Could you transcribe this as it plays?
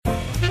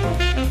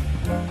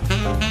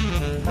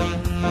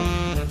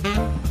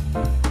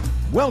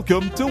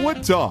Welcome to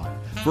Wood Talk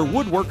for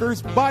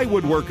woodworkers by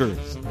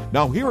woodworkers.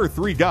 Now here are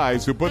three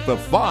guys who put the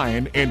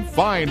fine in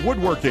fine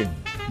woodworking.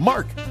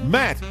 Mark,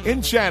 Matt,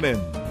 and Shannon.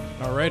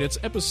 All right, it's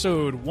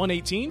episode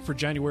 118 for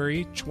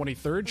January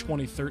 23rd,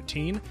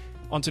 2013.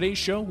 On today's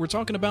show, we're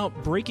talking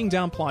about breaking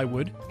down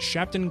plywood,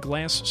 Shapton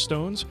glass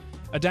stones,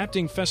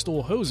 adapting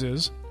Festool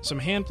hoses, some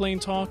hand plane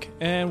talk,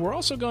 and we're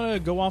also going to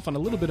go off on a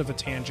little bit of a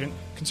tangent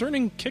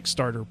concerning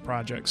Kickstarter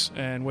projects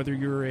and whether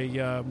you're a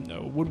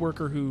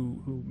woodworker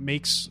who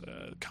makes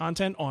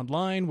content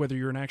online, whether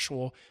you're an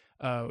actual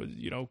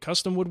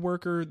custom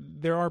woodworker,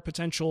 there are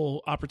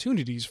potential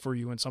opportunities for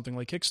you in something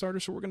like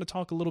Kickstarter. So we're going to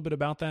talk a little bit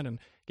about that and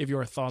give you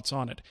our thoughts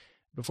on it.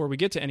 Before we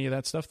get to any of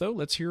that stuff, though,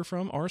 let's hear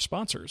from our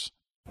sponsors.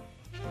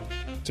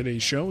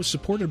 Today's show is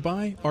supported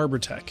by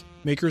Arbortech,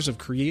 makers of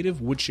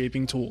creative wood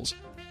shaping tools.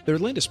 Their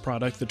latest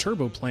product, the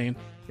TurboPlane,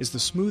 is the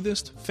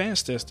smoothest,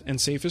 fastest, and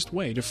safest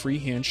way to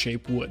freehand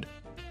shape wood.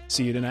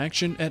 See it in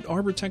action at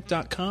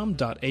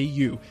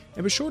arbortech.com.au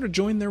and be sure to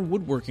join their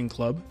woodworking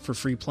club for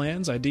free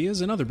plans,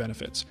 ideas, and other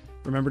benefits.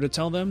 Remember to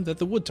tell them that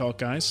the Wood Talk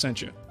guys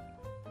sent you.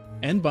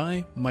 And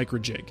by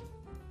Microjig,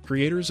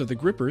 creators of the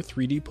Gripper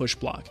 3D Push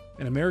Block,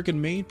 an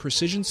American-made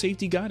precision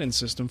safety guidance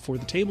system for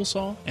the table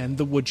saw and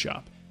the wood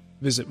shop.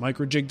 Visit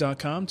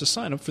microjig.com to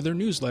sign up for their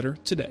newsletter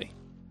today.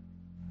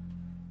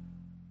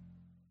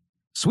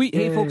 Sweet.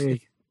 Hey, folks.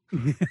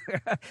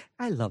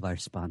 I love our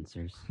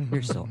sponsors.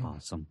 They're so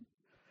awesome.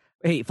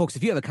 Hey, folks,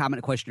 if you have a comment,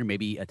 a question, or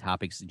maybe a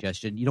topic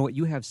suggestion, you know what?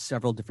 You have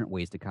several different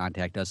ways to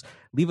contact us.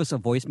 Leave us a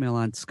voicemail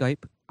on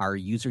Skype. Our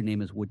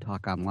username is Wood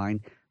Talk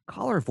Online.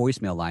 Call our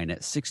voicemail line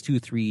at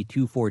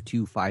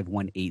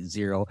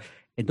 623-242-5180.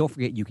 And don't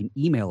forget, you can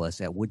email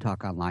us at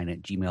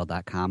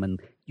woodtalkonline@gmail.com. And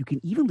you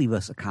can even leave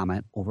us a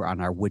comment over on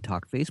our Wood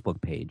Talk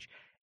Facebook page.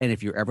 And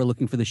if you're ever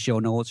looking for the show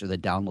notes or the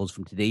downloads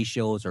from today's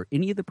shows or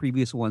any of the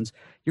previous ones,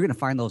 you're going to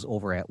find those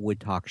over at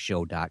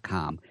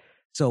woodtalkshow.com.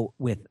 So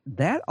with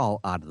that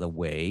all out of the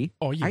way,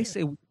 I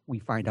say we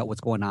find out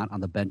what's going on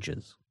the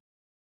benches.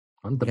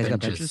 On the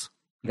benches.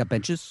 You got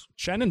benches?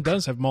 Shannon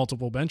does have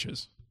multiple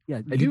benches.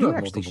 Yeah, I do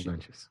have multiple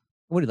benches.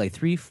 What are you, like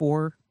 3,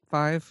 4,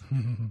 5?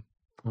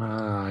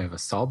 I have a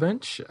saw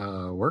bench,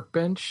 a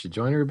workbench, a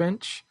joinery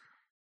bench.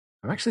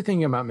 I'm actually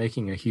thinking about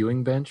making a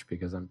hewing bench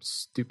because I'm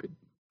stupid.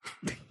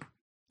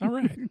 All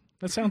right.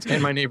 That sounds good.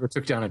 And my neighbor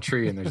took down a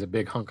tree and there's a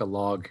big hunk of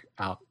log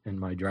out in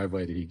my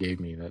driveway that he gave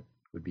me that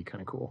would be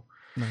kind of cool.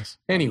 Nice.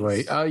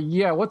 Anyway,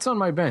 what's on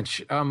my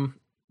bench?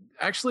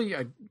 Actually,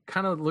 I'm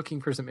kind of looking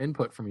for some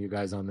input from you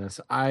guys on this.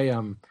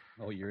 You're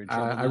in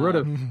trouble. I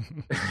wrote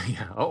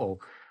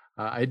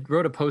I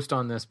wrote a post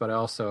on this, but I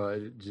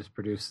also just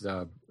produced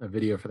a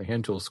video for the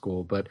Hand Tool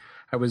School. But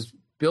I was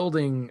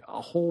building a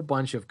whole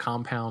bunch of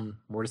compound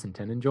mortise and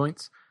tenon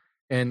joints,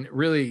 and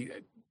really,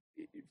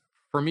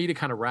 for me to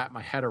kind of wrap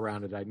my head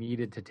around it, I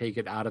needed to take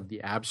it out of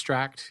the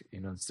abstract.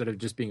 Instead of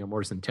just being a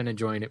mortise and tenon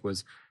joint, it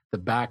was the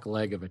back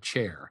leg of a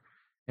chair.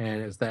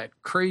 And it's that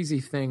crazy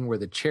thing where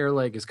the chair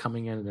leg is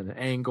coming in at an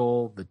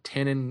angle, the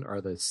tenon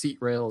or the seat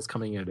rail is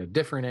coming in at a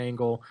different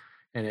angle,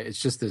 and it's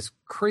just this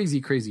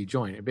crazy, crazy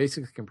joint. It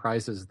basically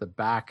comprises the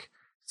back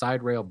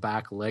side rail,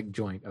 back leg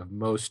joint of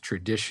most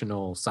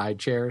traditional side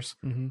chairs,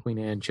 Queen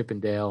Anne,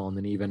 Chippendale, and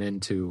then even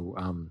into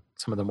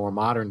some of the more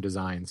modern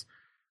designs.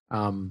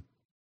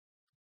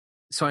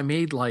 So I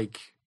made like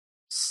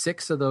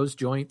 6 of those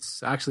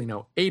joints. Actually,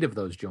 no, 8 of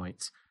those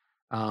joints.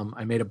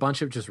 I made a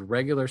bunch of just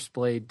regular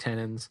splayed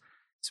tenons.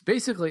 So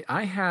basically,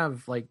 I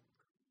have like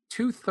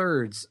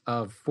 2/3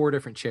 of 4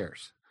 different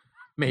chairs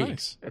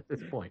made at this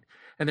point.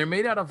 And they're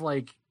made out of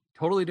like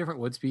totally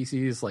different wood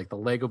species. Like the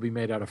leg will be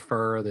made out of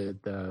fir,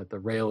 the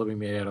rail will be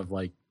made out of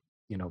like,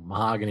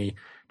 mahogany,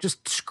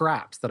 just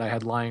scraps that I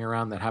had lying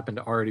around that happened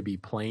to already be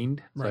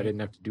planed. So I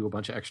didn't have to do a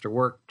bunch of extra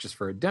work just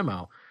for a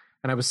demo.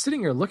 And I was sitting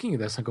here looking at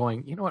this and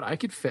going, you know what, I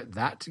could fit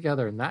that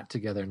together and that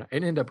together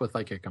and end up with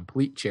like a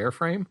complete chair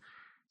frame.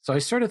 So I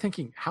started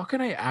thinking, how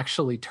can I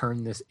actually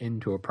turn this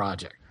into a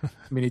project? I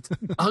mean, it's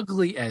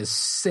ugly as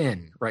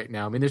sin right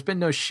now. I mean, there's been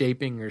no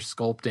shaping or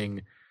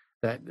sculpting.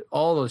 That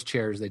all those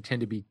chairs, they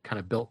tend to be kind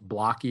of built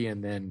blocky,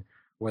 and then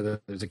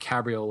whether there's a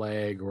cabrio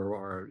leg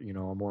or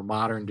a more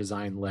modern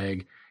design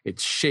leg,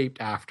 it's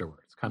shaped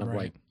afterwards, kind of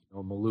like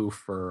a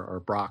Maloof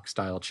or Brock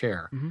style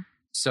chair.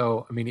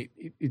 So, I mean,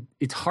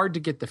 it's hard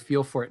to get the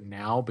feel for it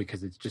now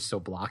because it's just so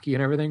blocky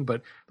and everything.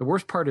 But the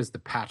worst part is the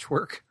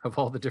patchwork of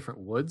all the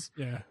different woods.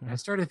 Yeah. And I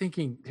started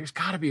thinking, there's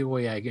got to be a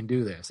way I can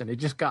do this. And it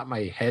just got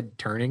my head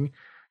turning.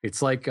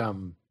 It's like,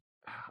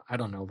 I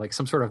don't know, like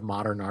some sort of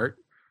modern art.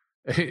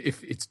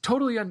 If it's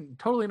totally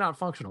not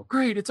functional,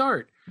 great, it's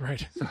art.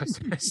 Right. So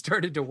I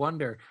started to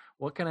wonder,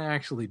 what can I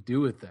actually do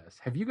with this?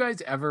 Have you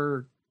guys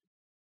ever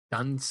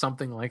done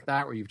something like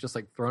that where you've just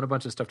like thrown a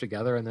bunch of stuff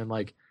together and then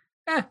like,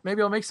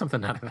 maybe I'll make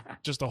something out of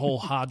that. Just a whole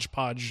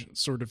hodgepodge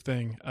sort of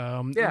thing.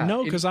 Yeah,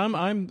 no, because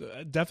I'm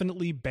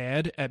definitely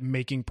bad at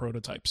making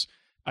prototypes.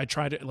 I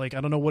try to, I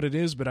don't know what it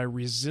is, but I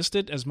resist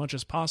it as much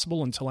as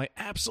possible until I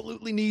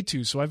absolutely need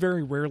to. So I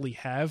very rarely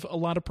have a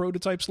lot of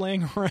prototypes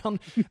laying around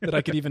that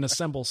I could even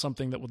assemble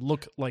something that would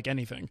look like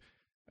anything.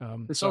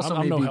 It's so also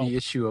I'm no maybe help. the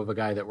issue of a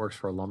guy that works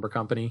for a lumber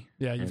company.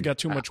 Yeah, you've And got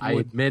too much I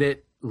wood. admit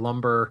it.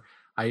 Lumber.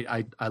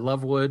 I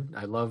love wood.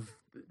 I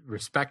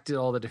respect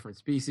all the different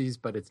species,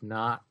 but it's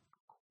not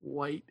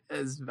quite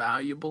as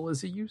valuable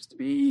as it used to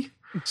be.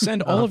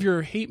 Send all of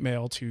your hate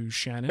mail to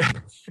Shannon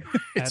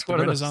It's at one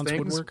of those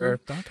things where,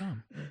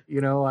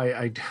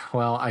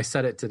 therenaissancewoodworker.com. I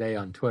said it today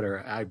on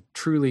Twitter. I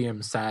truly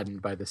am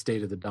saddened by the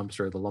state of the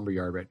dumpster at the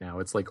lumberyard right now.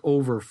 It's like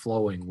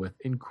overflowing with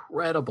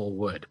incredible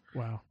wood.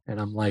 Wow. And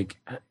I'm like,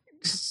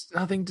 it's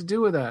nothing to do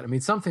with that. I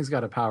mean, something's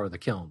got to power the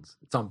kilns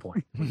at some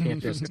point. We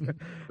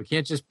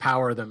can't just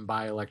power them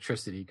by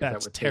electricity, because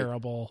That's that would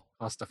terrible.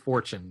 cost a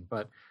fortune.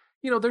 But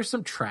there's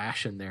some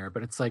trash in there.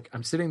 But it's like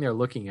I'm sitting there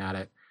looking at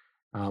it,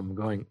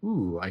 going,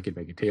 "Ooh, I could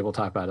make a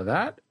tabletop out of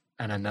that,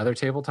 and another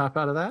tabletop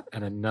out of that,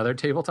 and another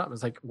tabletop."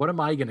 It's like, what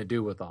am I going to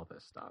do with all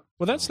this stuff?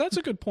 Well, that's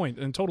a good point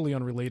and totally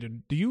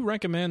unrelated. Do you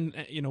recommend,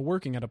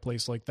 working at a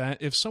place like that?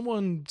 If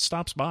someone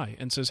stops by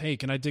and says, "Hey,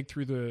 can I dig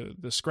through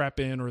the scrap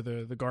bin or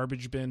the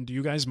garbage bin?" Do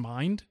you guys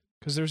mind?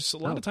 Because there's a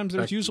lot of times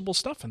there's usable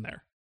stuff in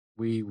there.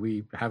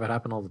 We have it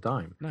happen all the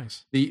time.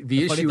 Nice. The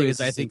funny issue thing is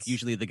I think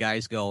usually the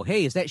guys go,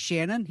 "Hey, is that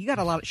Shannon? He got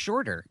a lot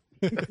shorter."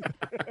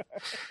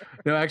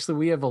 No, actually,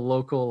 we have a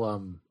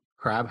local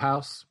crab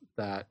house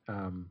that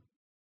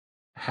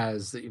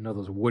has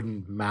those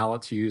wooden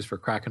mallets you use for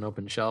cracking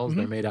open shells.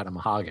 They're made out of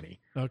mahogany.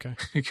 Okay.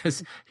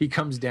 Because he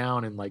comes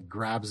down and like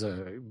grabs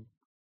to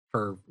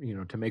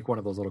make one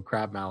of those little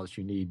crab mallets,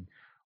 you need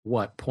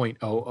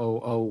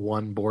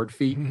 0.0001 board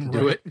feet to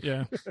do it.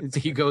 Yeah.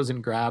 He goes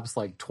and grabs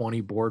like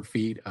 20 board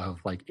feet of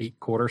like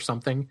 8/4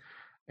 something,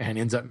 and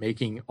ends up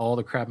making all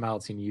the crab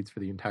mallets he needs for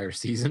the entire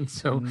season.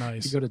 So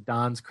nice. You go to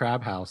Don's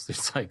Crab House,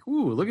 it's like,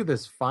 ooh, look at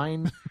this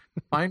fine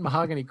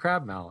mahogany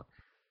crab mallet.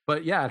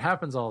 But yeah, it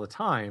happens all the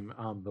time.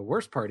 The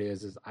worst part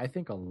is I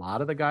think a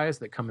lot of the guys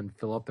that come and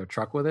fill up their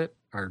truck with it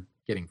are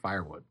getting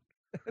firewood.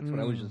 That's what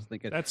I was just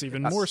thinking. That's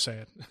even more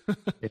sad.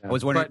 Yeah. I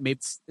was wondering, maybe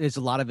is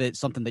a lot of it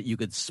something that you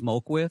could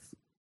smoke with?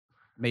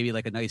 Maybe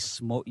like a nice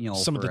smoke,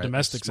 some of the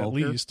domestics at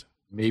least.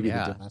 Maybe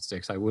the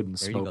domestics. I wouldn't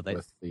smoke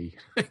with the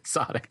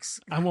exotics.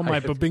 I want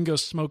my Babingo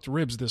smoked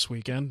ribs this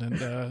weekend, and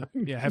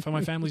half of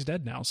my family's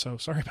dead now, so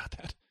sorry about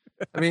that.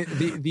 I mean,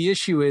 the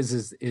issue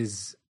is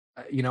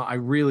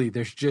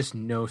there's just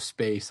no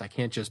space. I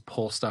can't just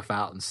pull stuff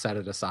out and set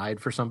it aside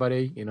for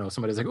somebody.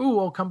 Somebody's like, "Ooh,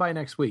 I'll come by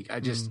next week."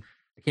 I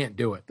can't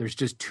do it. There's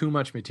just too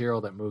much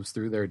material that moves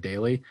through there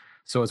daily.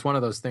 So it's one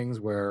of those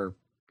things where,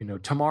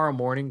 tomorrow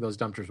morning those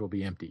dumpsters will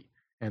be empty,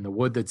 and the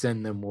wood that's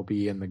in them will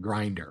be in the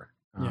grinder.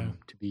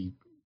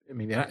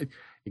 It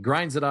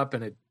grinds it up,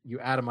 and you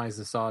atomize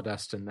the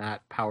sawdust, and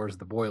that powers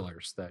the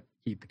boilers that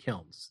heat the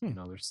kilns.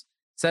 There's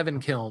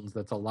 7 kilns.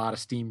 That's a lot of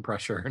steam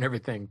pressure and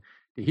everything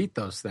to heat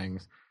those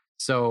things.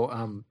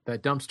 So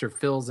that dumpster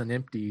fills and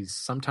empties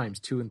sometimes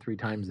 2 and 3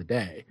 times a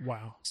day.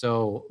 Wow.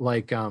 So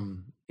like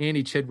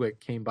Andy Chidwick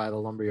came by the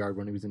lumberyard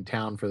when he was in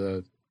town for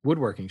the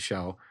woodworking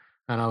show,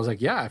 and I was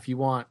like, yeah, if you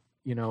want,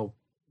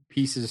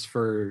 pieces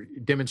for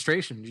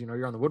demonstrations,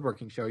 you're on the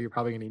woodworking show, you're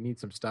probably going to need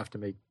some stuff to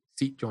make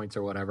seat joints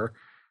or whatever.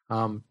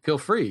 Feel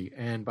free.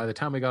 And by the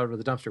time we got over to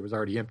the dumpster, it was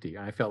already empty.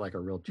 I felt like a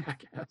real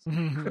jackass.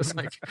 I was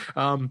like,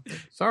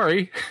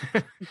 sorry,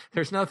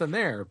 there's nothing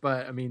there.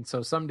 But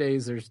so some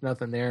days there's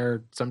nothing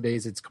there. Some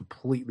days it's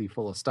completely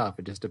full of stuff.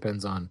 It just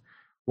depends on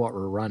what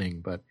we're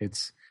running. But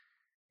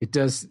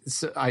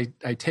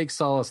I take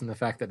solace in the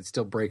fact that it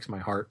still breaks my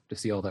heart to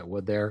see all that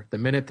wood there. The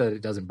minute that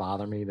it doesn't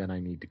bother me, then I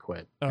need to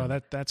quit.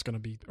 Oh, that's going to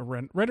be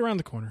right around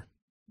the corner.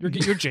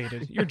 You're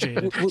jaded. You're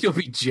jaded. You'll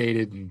be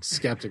jaded and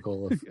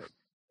skeptical of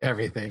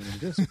everything.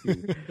 And just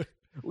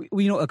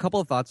a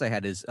couple of thoughts I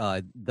had is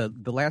the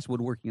last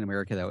Woodworking in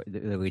America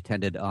that we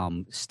attended,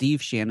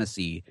 Steve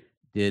Shaughnessy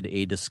did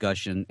a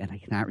discussion, and I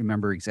cannot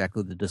remember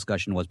exactly what the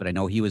discussion was, but I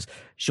know he was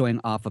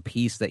showing off a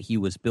piece that he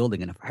was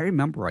building. And if I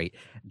remember right,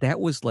 that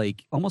was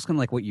like almost kind of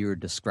like what you were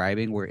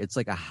describing, where it's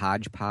like a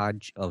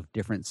hodgepodge of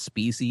different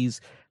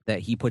species that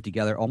he put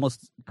together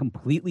almost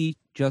completely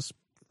just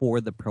for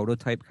the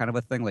prototype kind of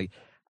a thing. Like,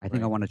 I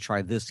think I want to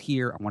try this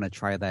here. I want to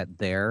try that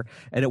there.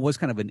 And it was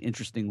kind of an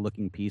interesting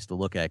looking piece to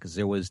look at, because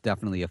there was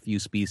definitely a few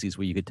species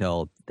where you could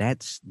tell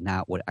that's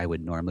not what I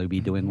would normally be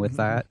doing with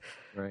that.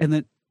 Right. And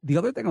then the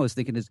other thing I was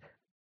thinking is,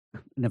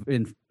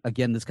 and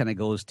again, this kind of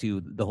goes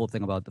to the whole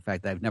thing about the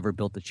fact that I've never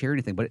built a chair or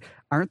anything, but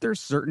aren't there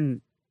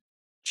certain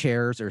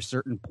chairs or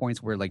certain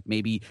points where like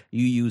maybe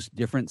you use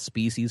different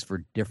species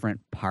for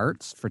different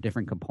parts, for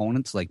different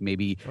components, like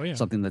maybe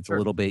something that's a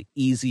little bit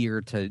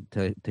easier to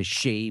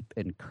shape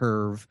and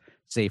curve,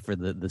 say for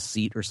the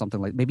seat or something,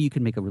 like maybe you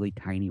can make a really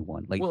tiny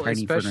one, like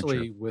tiny especially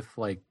furniture. with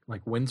like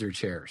Windsor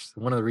chairs.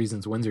 One of the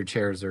reasons Windsor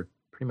chairs are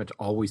pretty much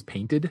always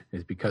painted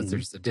is because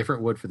there's a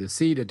different wood for the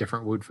seat, a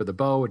different wood for the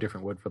bow, a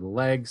different wood for the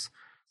legs.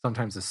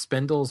 Sometimes the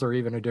spindles are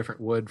even a different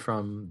wood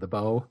from the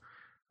bow,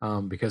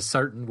 because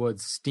certain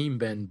woods steam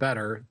bend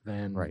better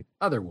than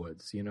other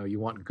woods. You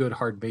want good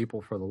hard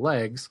maple for the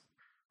legs,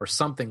 or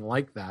something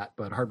like that,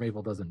 but hard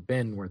maple doesn't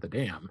bend worth a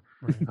damn.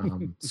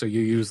 Right. So you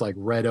use like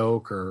red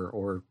oak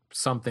or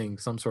something,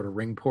 some sort of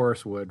ring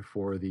porous wood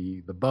for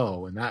the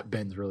bow, and that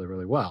bends really,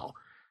 really well.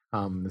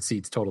 The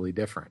seat's totally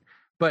different.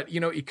 But,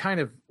 it kind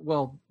of,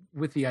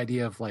 with the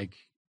idea of like,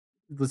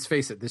 let's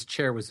face it, this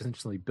chair was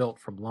essentially built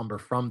from lumber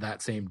from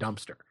that same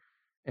dumpster.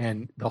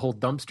 And the whole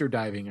dumpster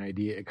diving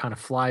idea, it kind of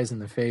flies in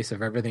the face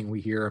of everything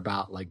we hear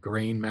about like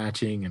grain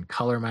matching and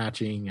color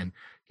matching and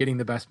getting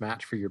the best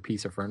match for your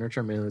piece of furniture.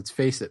 I mean, let's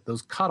face it,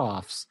 those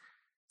cutoffs,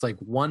 it's like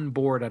one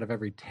board out of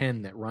every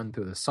 10 that run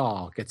through the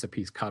saw gets a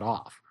piece cut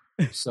off.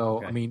 So,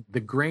 okay. I mean, the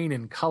grain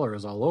and color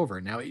is all over.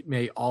 Now, it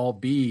may all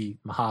be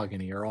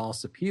mahogany or all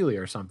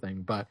sapele or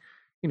something, but,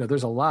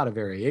 there's a lot of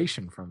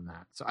variation from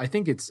that. So I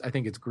think it's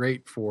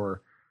great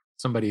for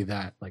somebody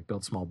that like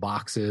builds small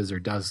boxes or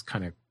does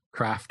kind of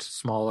craft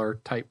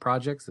smaller type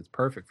projects. It's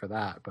perfect for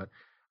that. But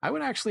I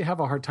would actually have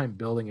a hard time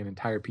building an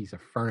entire piece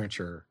of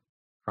furniture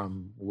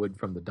from wood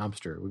from the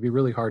dumpster. It would be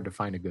really hard to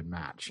find a good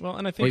match. Well,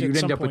 and I think you'd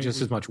end up with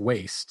just as much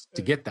waste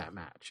to get that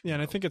match. Yeah,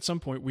 and I think at some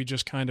point we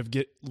just kind of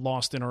get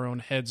lost in our own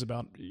heads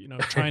about,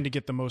 trying to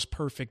get the most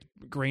perfect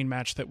grain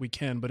match that we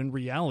can. But in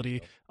reality,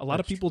 a lot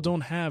of people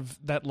don't have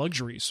that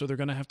luxury. So they're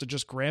going to have to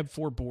just grab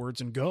 4 boards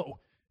and go,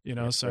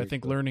 so I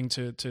think learning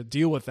to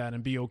deal with that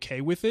and be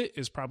okay with it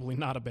is probably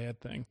not a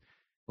bad thing.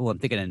 Oh, I'm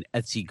thinking an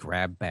Etsy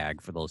grab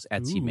bag for those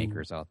Etsy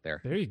makers out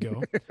there. There you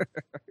go.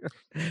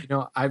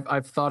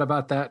 I've thought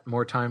about that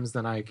more times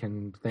than I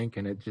can think,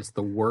 and it's just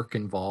the work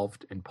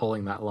involved in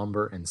pulling that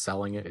lumber and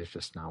selling it is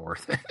just not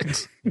worth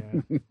it.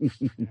 Yeah.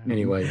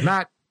 Anyway,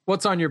 Matt,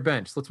 what's on your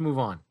bench? Let's move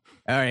on.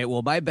 All right.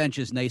 Well, my bench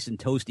is nice and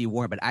toasty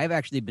warm, but I've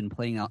actually been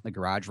playing out in the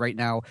garage right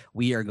now.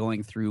 We are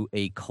going through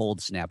a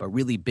cold snap, a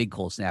really big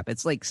cold snap.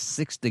 It's like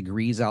 6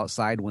 degrees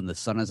outside when the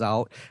sun is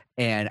out.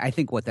 And I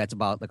think that's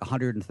about like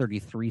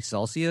 133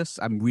 Celsius.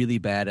 I'm really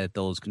bad at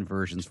those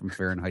conversions from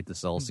Fahrenheit to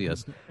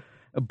Celsius.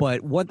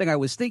 But one thing I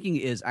was thinking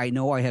is I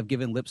know I have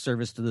given lip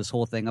service to this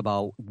whole thing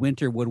about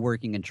winter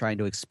woodworking and trying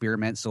to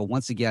experiment. So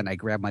once again, I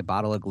grabbed my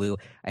bottle of glue.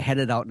 I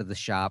headed out into the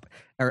shop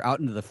or out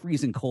into the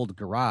freezing cold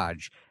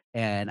garage.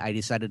 And I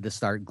decided to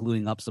start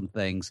gluing up some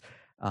things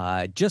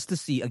just to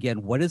see,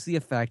 again, what is the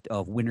effect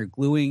of winter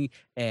gluing,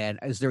 and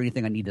is there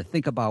anything I need to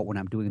think about when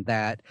I'm doing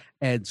that?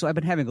 And so I've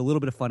been having a little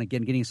bit of fun,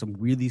 again, getting some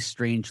really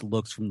strange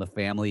looks from the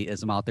family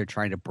as I'm out there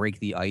trying to break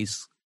the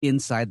ice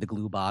inside the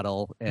glue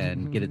bottle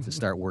and get it to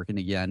start working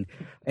again.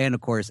 And,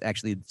 of course,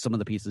 actually, some of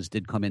the pieces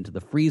did come into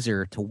the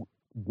freezer to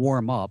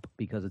warm up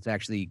because it's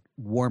actually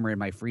warmer in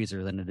my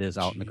freezer than it is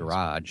out in the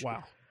garage.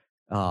 Wow.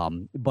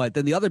 But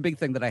then the other big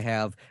thing that I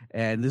have,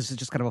 and this is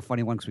just kind of a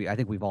funny one because I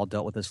think we've all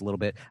dealt with this a little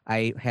bit.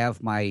 I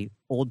have my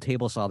old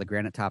table saw, the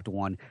granite topped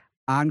one,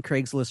 on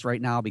Craigslist right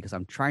now because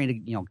I'm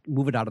trying to,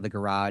 move it out of the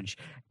garage.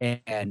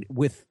 And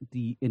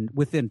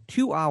within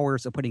 2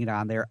 hours of putting it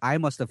on there, I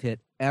must have hit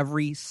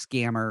every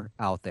scammer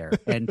out there.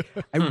 And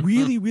I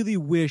really, really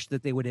wish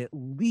that they would at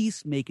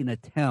least make an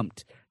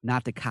attempt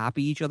not to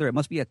copy each other. It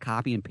must be a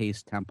copy and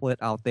paste template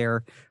out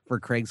there for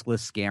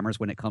Craigslist scammers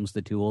when it comes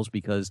to tools,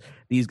 because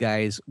these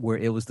guys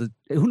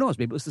who knows,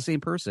 maybe it was the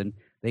same person.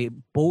 They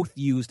both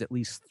used at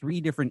least 3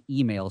 different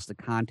emails to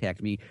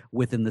contact me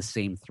within the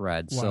same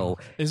thread. Wow. So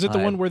is it the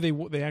one where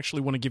they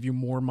actually want to give you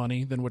more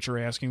money than what you're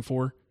asking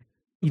for?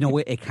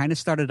 It kind of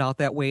started out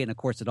that way. And of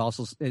course, it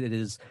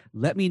is,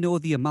 let me know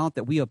the amount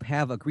that we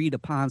have agreed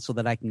upon so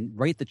that I can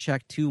write the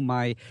check to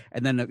and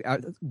then a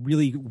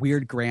really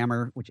weird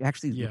grammar, which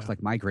actually looks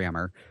like my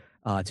grammar,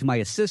 to my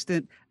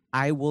assistant.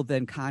 I will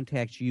then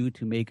contact you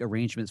to make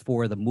arrangements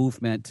for the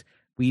movement.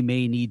 We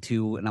may need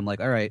to. And I'm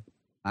like, all right,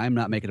 I'm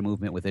not making a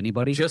movement with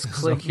anybody. Just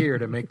click here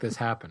to make this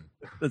happen.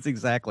 That's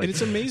exactly. And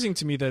it's amazing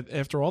to me that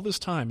after all this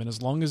time, and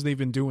as long as they've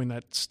been doing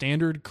that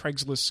standard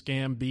Craigslist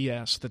scam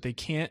BS, that they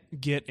can't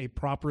get a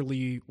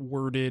properly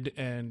worded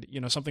and,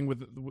 something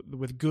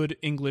with good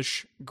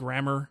English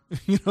grammar,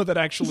 that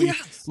actually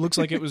looks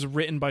like it was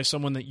written by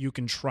someone that you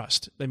can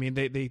trust. I mean,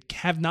 they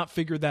have not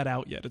figured that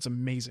out yet. It's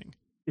amazing.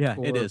 Yeah,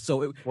 it is.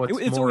 So what's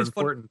it's more always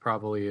important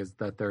probably is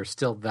that there's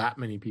still that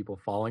many people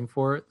falling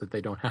for it that they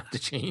don't have to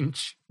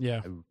change.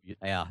 Yeah.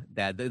 Yeah.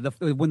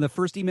 When the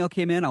first email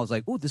came in, I was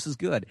like, oh, this is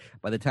good.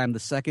 By the time the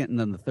second and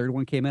then the third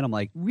one came in, I'm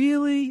like,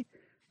 really?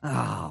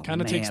 Oh,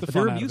 kind of takes the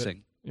fun out of it.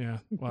 Yeah.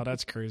 Wow,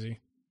 that's crazy.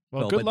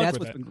 Well, good luck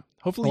with that.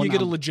 Hopefully you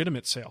get a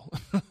legitimate sale.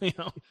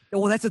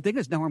 Well, that's the thing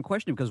is now I'm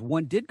questioning because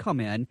one did come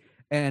in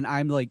and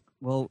I'm like,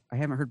 well, I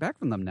haven't heard back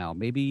from them now.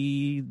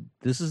 Maybe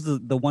this is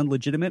the one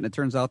legitimate and it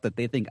turns out that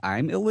they think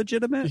I'm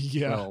illegitimate.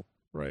 Yeah, so,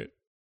 right.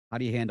 How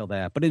do you handle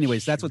that? But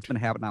anyways, that's what's been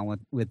happening now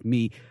with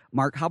me.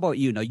 Mark, how about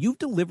you? Now, you've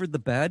delivered the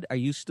bed. Are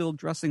you still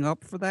dressing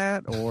up for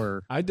that?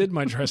 Or I did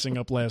my dressing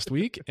up last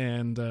week,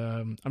 and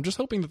I'm just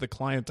hoping that the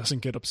client doesn't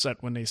get upset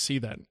when they see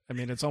that. I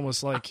mean, it's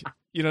almost like,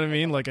 you know what I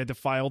mean? Like I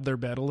defiled their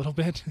bed a little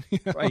bit.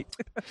 Right.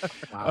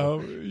 Wow.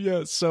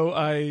 Yeah, so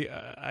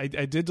I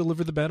did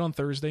deliver the bed on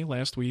Thursday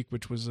last week,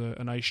 which was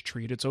a nice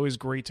treat. It's always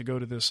great to go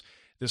to this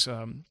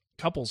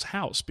couple's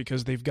house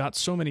because they've got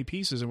so many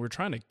pieces and we're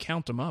trying to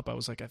count them up. I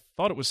was like, I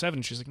thought it was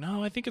 7. She's like,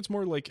 no, I think it's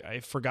more like, I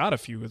forgot a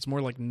few. It's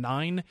more like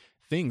 9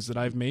 things that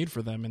I've made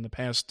for them in the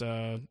past,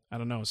 I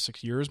don't know,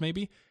 6 years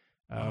maybe.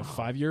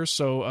 5 years.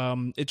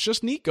 So it's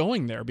just neat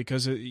going there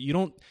because you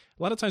don't,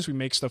 a lot of times we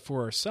make stuff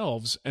for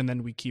ourselves and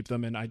then we keep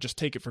them and I just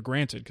take it for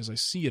granted because I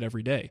see it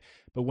every day.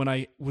 But when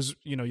I was,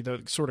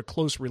 the sort of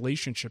close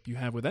relationship you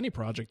have with any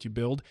project you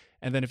build,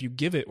 and then if you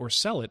give it or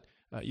sell it,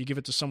 you give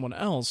it to someone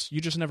else, you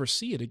just never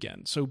see it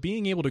again. So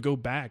being able to go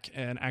back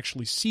and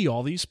actually see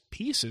all these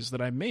pieces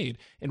that I made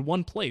in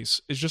one place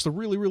is just a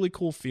really, really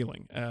cool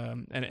feeling.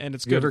 And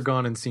it's good. You ever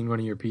gone and seen one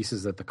of your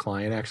pieces that the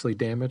client actually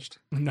damaged?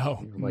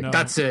 No. Like, no.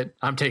 That's it.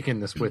 I'm taking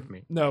this with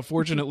me. No,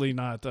 fortunately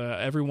not.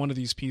 Every one of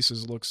these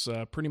pieces looks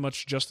pretty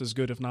much just as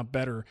good, if not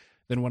better,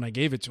 than when I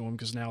gave it to him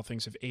because now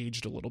things have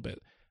aged a little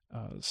bit.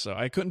 So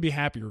I couldn't be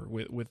happier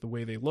with the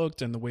way they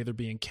looked and the way they're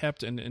being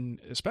kept and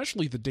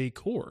especially the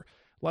decor.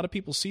 A lot of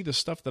people see the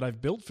stuff that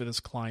I've built for this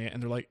client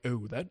and they're like,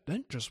 oh,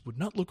 that just would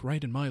not look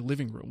right in my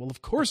living room. Well,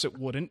 of course it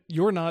wouldn't.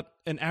 You're not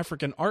an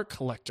African art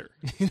collector.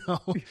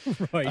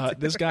 Right.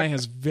 This guy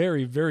has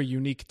very, very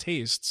unique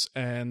tastes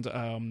and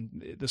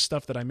the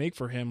stuff that I make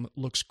for him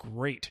looks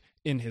great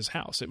in his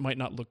house. It might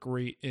not look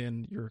great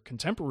in your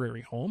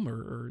contemporary home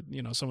or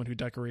someone who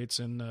decorates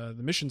in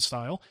the Mission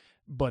style,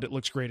 but it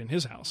looks great in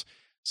his house.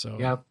 So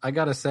yeah, I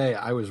gotta say,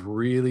 I was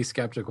really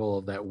skeptical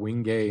of that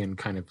Wingay and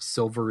kind of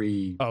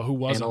silvery. Oh, who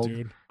wasn't,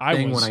 dude?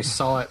 When I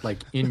saw it like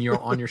in your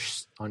on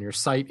your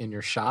site in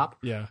your shop.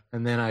 Yeah,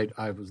 and then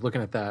I was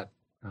looking at that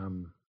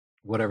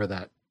whatever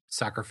that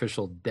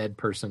sacrificial dead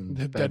person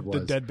bed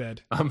was. The dead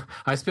bed.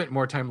 I spent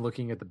more time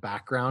looking at the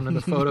background in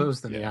the photos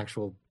than the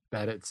actual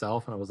bed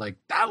itself, and I was like,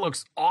 that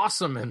looks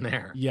awesome in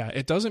there. Yeah,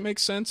 it doesn't make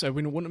sense. I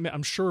mean,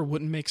 I'm sure it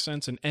wouldn't make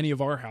sense in any of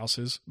our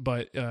houses,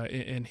 but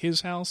in his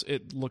house,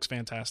 it looks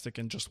fantastic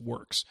and just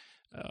works.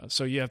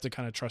 So you have to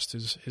kind of trust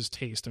his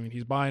taste. I mean,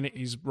 he's buying it,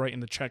 he's writing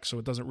the check, so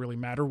it doesn't really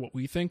matter what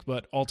we think,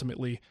 but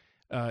ultimately,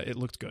 it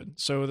looked good.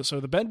 So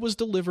the bed was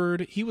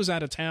delivered. He was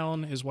out of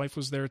town. His wife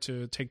was there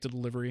to take the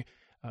delivery.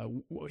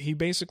 He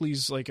basically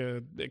is like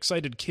a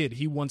excited kid.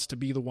 He wants to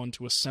be the one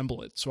to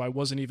assemble it. So I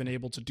wasn't even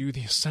able to do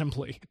the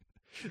assembly.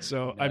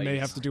 So nice. I may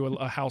have to do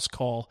a house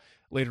call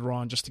later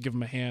on just to give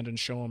him a hand and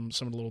show him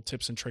some of the little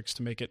tips and tricks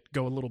to make it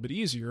go a little bit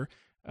easier.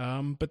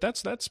 But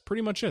that's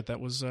pretty much it. That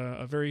was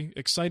a very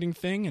exciting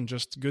thing and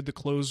just good to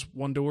close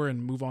one door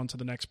and move on to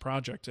the next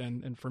project.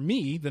 And for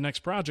me, the next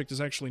project is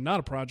actually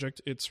not a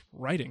project. It's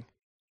writing.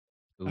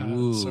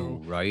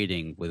 Ooh,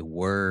 writing with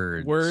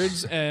words.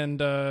 Words and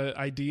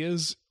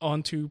ideas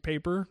onto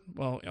paper,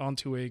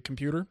 onto a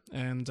computer.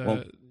 And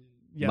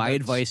my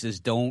advice is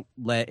don't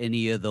let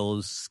any of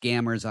those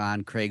scammers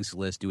on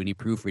Craigslist do any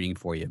proofreading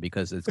for you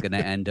because it's going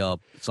to end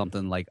up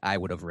something like I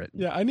would have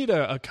written. Yeah, I need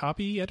a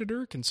copy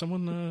editor. Can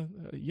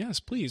someone, yes,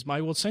 please.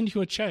 I will send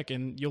you a check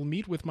and you'll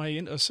meet with my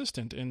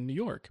assistant in New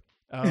York.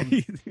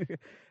 Hey,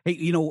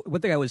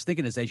 one thing I was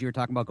thinking is as you were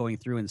talking about going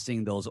through and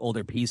seeing those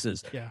older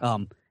pieces,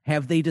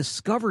 have they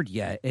discovered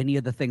yet any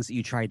of the things that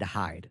you tried to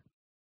hide?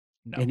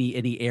 No.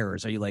 Any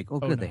errors? Are you like,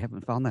 good, they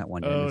haven't found that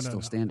one yet. It's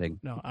still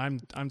standing. No, I'm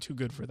too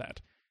good for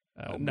that.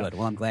 No. Good.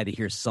 Well, I'm glad to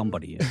hear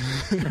somebody.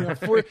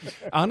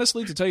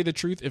 Honestly, to tell you the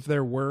truth, if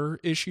there were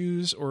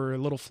issues or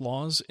little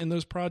flaws in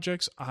those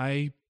projects,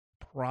 I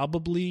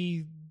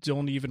probably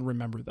don't even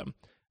remember them.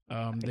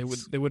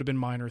 Nice. They would have been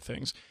minor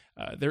things.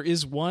 There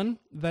is one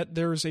that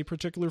there's a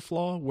particular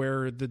flaw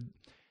where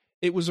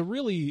it was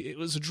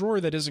a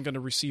drawer that isn't going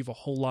to receive a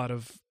whole lot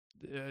of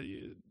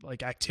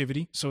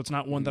activity, so it's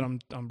not one that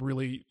I'm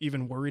really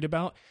even worried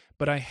about.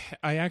 But I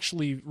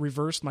actually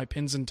reversed my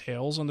pins and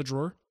tails on the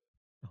drawer.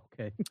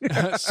 Okay.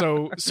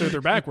 so they're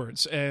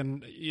backwards,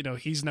 and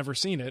he's never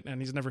seen it,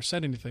 and he's never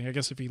said anything. I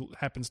guess if he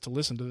happens to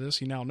listen to this,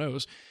 he now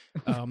knows.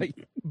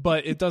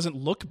 But it doesn't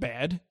look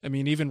bad. I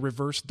mean, even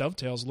reverse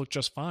dovetails look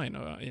just fine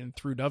in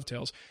through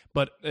dovetails.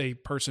 But a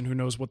person who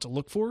knows what to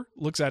look for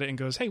looks at it and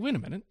goes, "Hey, wait a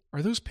minute,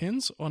 are those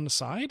pins on the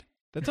side?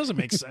 That doesn't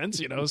make sense."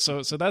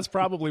 So that's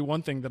probably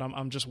one thing that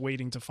I'm just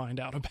waiting to find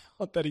out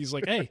about. That he's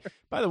like, "Hey,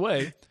 by the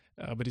way."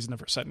 But he's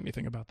never said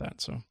anything about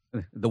that. So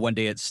the one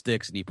day it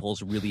sticks and he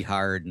pulls really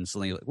hard and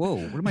suddenly you're like, whoa,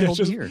 what am I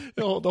holding here?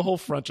 The whole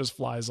front just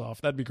flies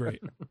off. That'd be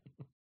great.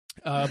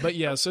 But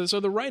yeah, so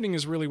the writing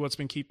is really what's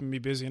been keeping me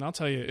busy. And I'll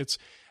tell you,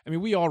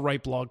 we all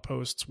write blog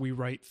posts. We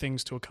write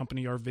things to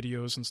accompany our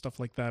videos and stuff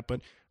like that.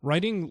 But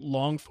writing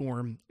long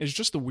form is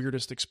just the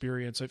weirdest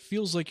experience. It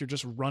feels like you're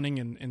just running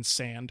in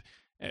sand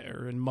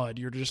or in mud.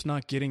 You're just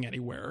not getting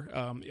anywhere.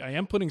 I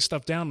am putting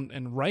stuff down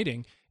and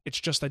writing. It's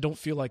just I don't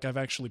feel like I've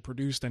actually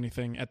produced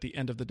anything at the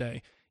end of the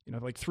day.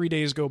 3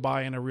 days go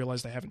by and I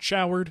realized I haven't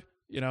showered.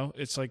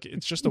 It's like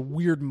it's just a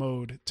weird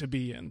mode to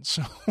be in.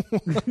 So,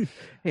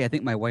 hey, I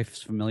think my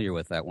wife's familiar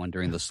with that one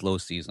during the slow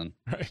season.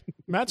 Right,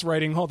 Matt's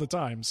writing all the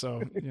time,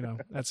 so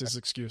that's his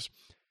excuse.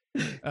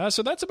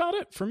 So that's about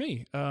it for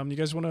me. You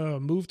guys want to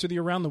move to the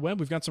Around the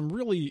Web? We've got some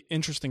really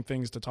interesting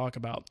things to talk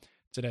about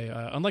today.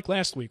 Unlike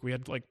last week, we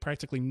had like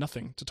practically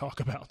nothing to talk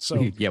about.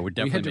 So yeah, we're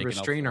definitely we had to making up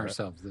restrain for it.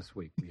 ourselves this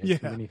week. We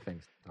had too many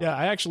things. Yeah,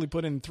 I actually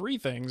put in 3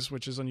 things,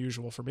 which is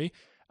unusual for me.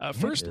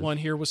 First one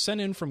here was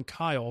sent in from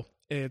Kyle.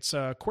 It's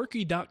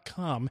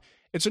quirky.com.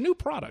 It's a new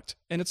product,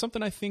 and it's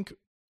something I think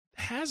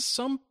has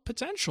some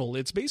potential.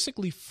 It's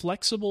basically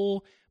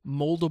flexible,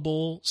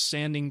 moldable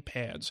sanding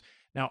pads.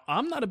 Now,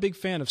 I'm not a big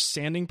fan of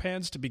sanding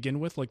pads to begin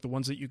with, like the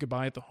ones that you could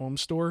buy at the home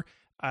store.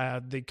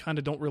 They kind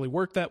of don't really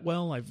work that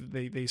well.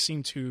 They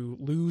seem to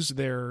lose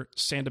their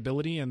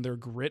sandability and their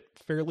grit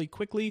fairly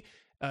quickly.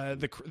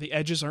 The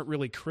edges aren't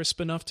really crisp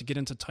enough to get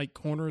into tight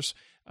corners.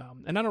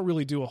 And I don't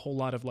really do a whole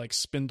lot of like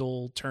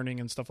spindle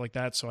turning and stuff like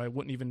that, so I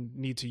wouldn't even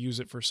need to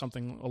use it for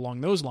something along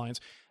those lines.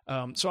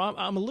 So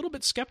I'm a little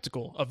bit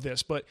skeptical of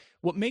this, but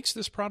what makes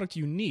this product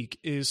unique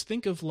is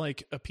think of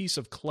like a piece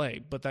of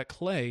clay, but that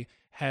clay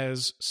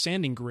has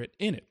sanding grit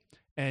in it.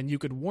 And you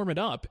could warm it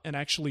up and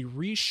actually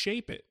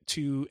reshape it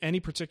to any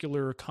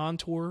particular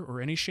contour or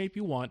any shape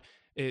you want.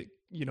 It,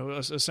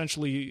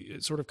 essentially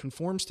it sort of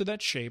conforms to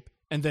that shape,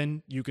 and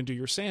then you can do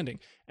your sanding.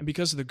 And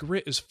because the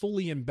grit is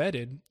fully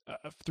embedded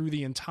through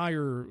the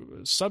entire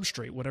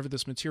substrate, whatever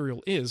this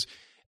material is,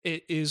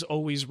 it is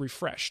always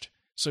refreshed.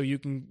 So you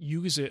can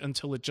use it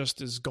until it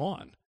just is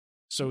gone.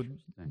 So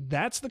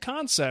that's the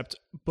concept,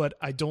 but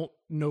I don't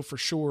know for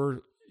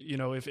sure,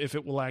 if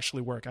it will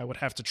actually work. I would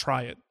have to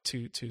try it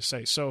to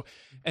say. So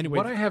anyway,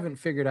 what I haven't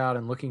figured out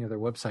in looking at their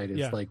website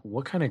is like,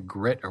 what kind of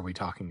grit are we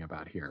talking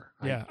about here?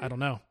 I don't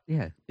know.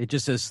 Yeah, it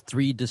just says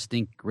 3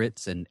 distinct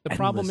grits, and the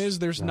problem is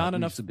there's not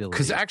enough.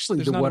 Because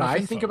actually, what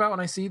I think about when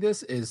I see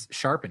this is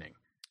sharpening.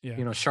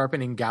 Yeah.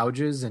 Sharpening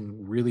gouges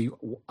and really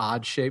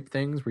odd shaped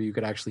things where you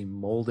could actually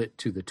mold it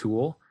to the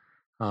tool.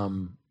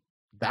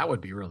 That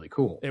would be really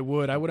cool. It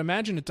would. I would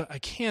imagine it. I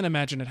can't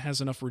imagine it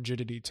has enough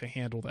rigidity to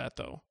handle that,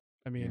 though.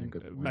 I mean,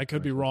 I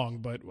could be wrong,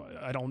 but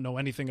I don't know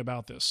anything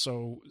about this.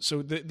 So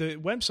the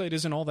website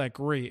isn't all that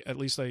great. At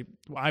least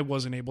I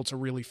wasn't able to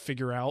really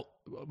figure out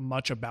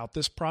much about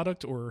this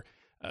product, or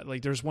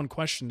like there's one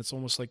question. It's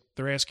almost like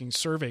they're asking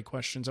survey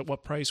questions. At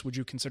what price would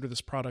you consider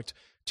this product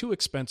too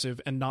expensive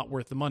and not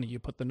worth the money? You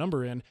put the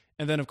number in,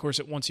 and then of course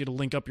it wants you to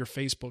link up your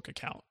Facebook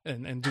account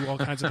and do all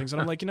kinds of things.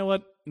 And I'm like, you know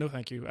what? No,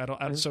 thank you. I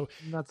don't. So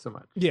not so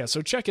much. Yeah.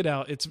 So check it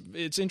out.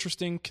 It's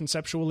interesting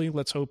conceptually.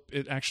 Let's hope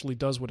it actually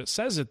does what it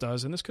says it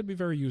does, and this could be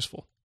very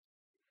useful.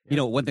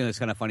 One thing that's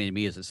kind of funny to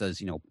me is it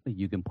says,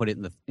 you can put it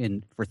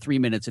in for 3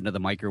 minutes into the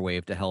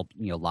microwave to help,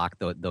 lock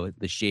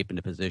the shape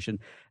into position.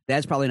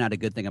 That's probably not a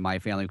good thing in my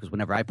family, because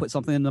whenever I put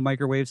something in the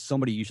microwave,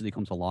 somebody usually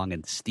comes along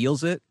and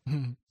steals it.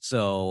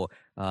 So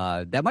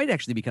that might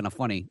actually be kind of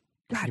funny.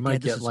 God, you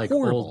might get like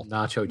horrible. Old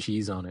nacho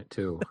cheese on it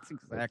too. That's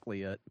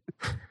exactly it.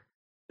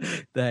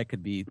 That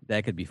could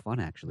be fun.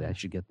 Actually, I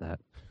should get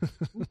that.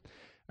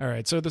 All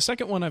right. So the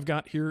second one I've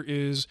got here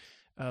is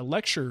a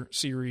lecture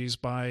series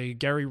by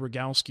Gary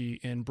Rogalski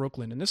in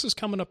Brooklyn, and this is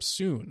coming up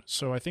soon.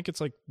 So I think it's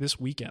like this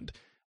weekend.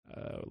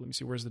 Let me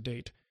see. Where's the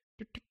date?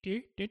 Oh,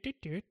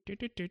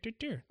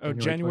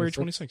 January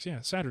 26th.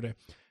 Yeah, Saturday.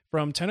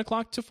 From 10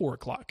 o'clock to 4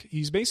 o'clock.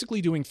 He's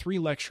basically doing 3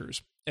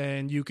 lectures,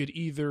 and you could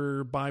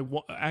either buy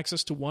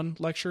access to one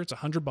lecture. It's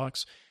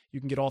 $100. You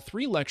can get all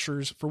 3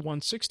 lectures for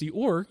 $160,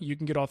 or you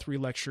can get all 3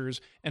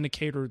 lectures and a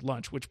catered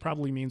lunch, which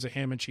probably means a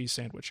ham and cheese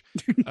sandwich,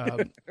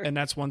 and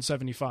that's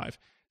 $175.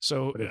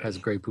 So but it has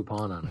Grey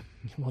Poupon on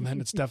it. Well,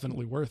 then it's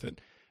definitely worth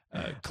it.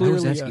 Clearly,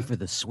 I was asking for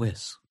the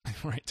Swiss.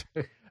 Right.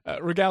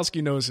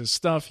 Rogalski knows his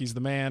stuff. He's the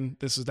man.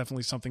 This is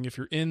definitely something, if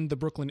you're in the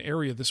Brooklyn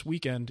area this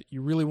weekend,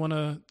 you really want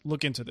to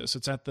look into this.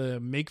 It's at the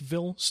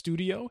Makeville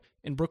Studio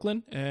in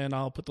Brooklyn, and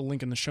I'll put the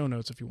link in the show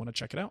notes if you want to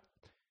check it out.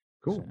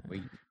 Cool.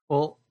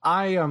 Well,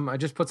 I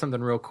just put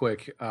something real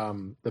quick.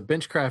 The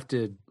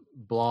Benchcrafted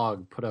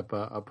blog put up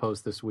a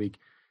post this week.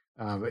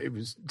 It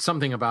was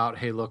something about,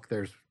 hey, look,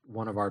 there's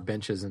one of our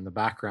benches in the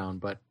background,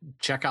 but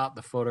check out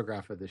the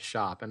photograph of this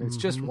shop. And it's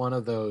just one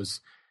of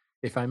those,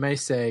 if I may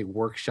say,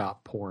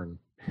 workshop porn.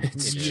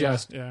 It's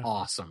just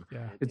awesome.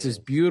 Yeah, it's this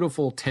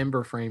beautiful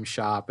timber frame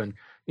shop. And,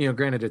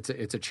 granted,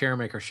 it's a chair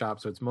maker shop,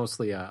 so it's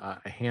mostly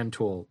a hand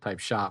tool type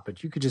shop,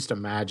 but you could just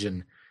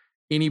imagine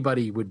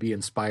anybody would be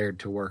inspired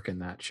to work in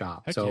that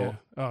shop. Heck so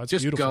yeah. It's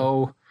just beautiful.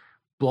 Go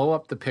blow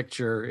up the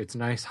picture. It's a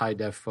nice high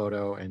def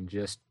photo and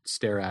just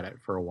stare at it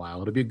for a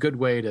while. It'll be a good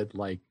way to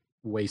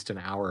waste an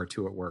hour or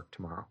two at work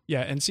tomorrow.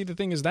 Yeah, and see, the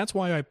thing is, that's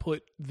why I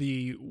put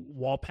the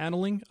wall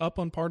paneling up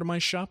on part of my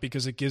shop,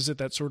 because it gives it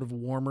that sort of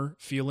warmer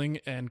feeling.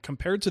 And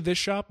compared to this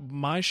shop,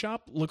 my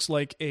shop looks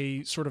like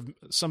a sort of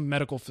some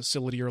medical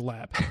facility or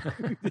lab.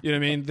 You know what I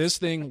mean? This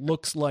thing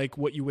looks like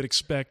what you would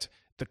expect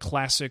the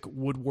classic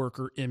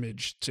woodworker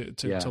image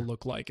to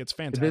look like. It's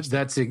fantastic.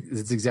 That's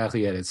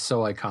exactly it. It's so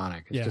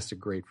iconic. It's just a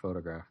great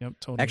photograph. Yep,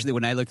 totally. Actually,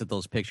 when I looked at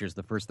those pictures,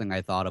 the first thing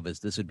I thought of is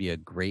this would be a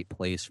great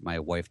place for my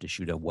wife to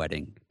shoot a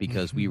wedding,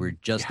 because we were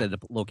just at a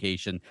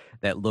location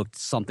that looked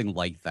something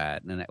like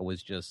that, and it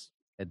was just,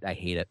 I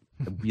hate it.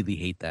 I really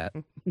hate that.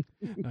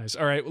 Nice.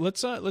 All right, well,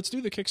 let's do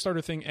the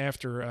Kickstarter thing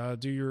after.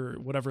 Do your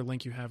whatever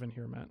link you have in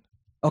here, Matt.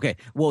 Okay.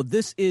 Well,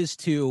 this is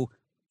to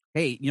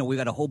Hey, we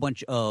got a whole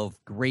bunch of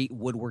great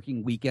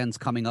woodworking weekends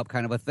coming up,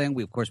 kind of a thing.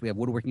 We have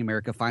Woodworking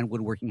America, Fine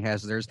Woodworking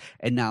has theirs,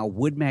 and now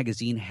Wood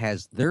Magazine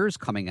has theirs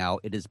coming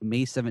out. It is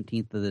May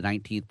 17th to the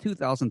 19th,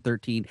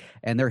 2013,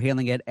 and they're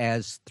hailing it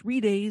as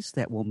 3 days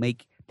that will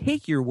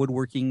take your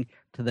woodworking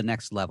to the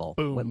next level.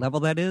 Boom. What level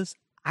that is,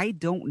 I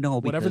don't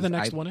know. Whatever the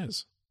next one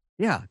is.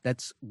 Yeah,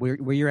 that's where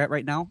you're at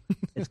right now.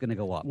 It's going to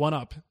go up. One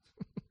up.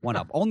 One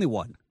up. Only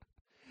one.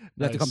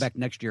 You have to Nice. come back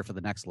next year for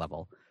the next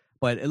level.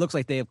 But it looks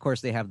like they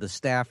have the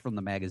staff from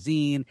the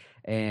magazine,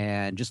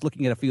 and just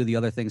looking at a few of the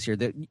other things here.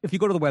 If you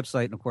go to the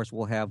website, and of course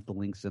we'll have the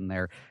links in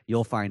there,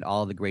 you'll find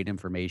all of the great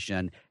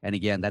information. And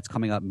again, that's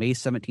coming up May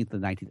 17th to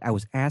the 19th. I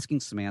was asking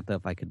Samantha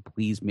if I could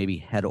please maybe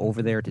head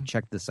over there to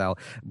check this out,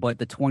 but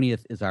the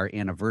 20th is our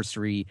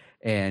anniversary,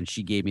 and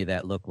she gave me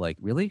that look like,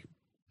 really?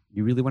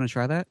 You really want to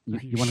try that?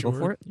 You want to go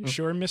for it? You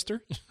sure,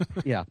 mister?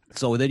 Yeah.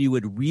 So then you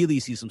would really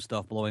see some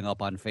stuff blowing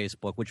up on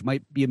Facebook, which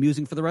might be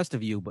amusing for the rest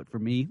of you, but for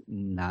me,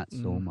 not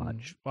so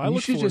much. Well, I You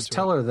look should forward just to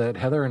tell it. her that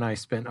Heather and I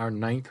spent our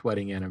 9th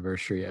wedding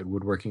anniversary at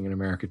Woodworking in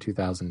America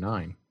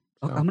 2009.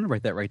 Oh, I'm going to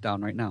write that right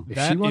down right now. If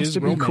That she wants is to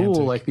be cool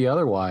romantic. like the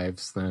other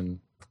wives, then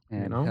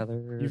And know?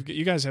 Heather.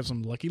 You guys have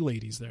some lucky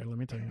ladies there, let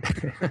me tell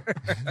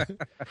you.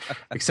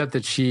 except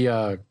that she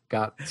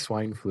got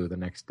swine flu the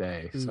next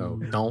day. So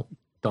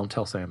don't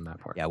tell Sam that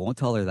part. Yeah, I won't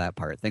tell her that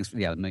part. Thanks.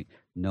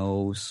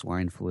 No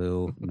swine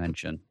flu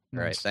mention. All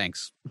right, Nice.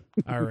 thanks.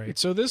 All right,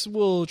 so this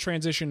will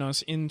transition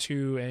us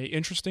into a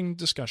interesting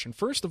discussion.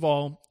 First of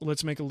all,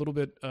 let's make a little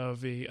bit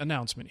of a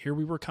announcement. Here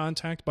we were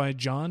contacted by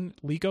John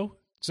Lico.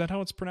 Is that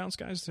how it's pronounced,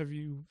 guys? Have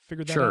you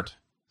figured that Sure. out?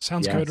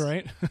 Sounds Yes. good,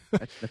 right?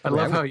 That's I the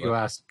way love how would you put it.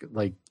 ask,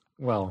 like,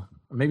 well,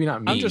 maybe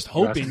not me. I'm just You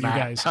asked hoping you Matt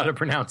guys- how to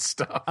pronounce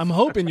stuff. I'm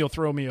hoping you'll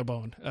throw me a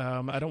bone.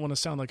 I don't want to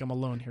sound like I'm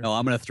alone here. No,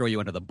 I'm going to throw you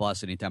under the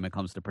bus anytime it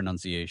comes to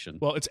pronunciation.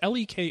 Well, it's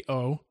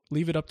Leko.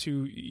 Leave it up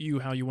to you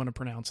how you want to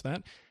pronounce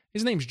that.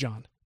 His name's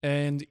John.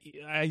 And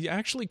I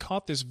actually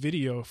caught this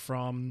video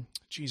from,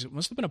 it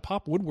must have been a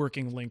Pop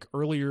Woodworking link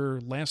earlier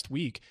last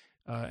week.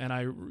 And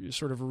I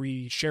sort of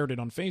re-shared it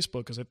on Facebook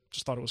because I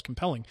just thought it was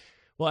compelling.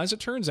 Well, as it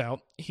turns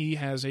out, he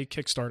has a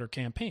Kickstarter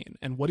campaign.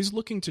 And what he's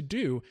looking to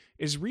do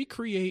is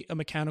recreate a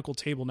mechanical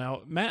table.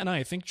 Now, Matt and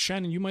I think,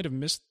 Shannon, you might have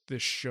missed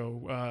this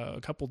show a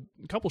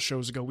couple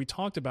shows ago. We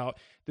talked about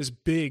this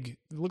big,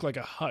 it looked like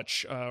a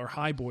hutch or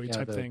highboy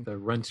type thing. The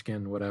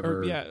Runchkin,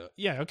 whatever.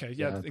 Okay,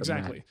 the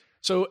exactly. mat.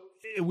 So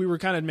we were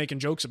kind of making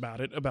jokes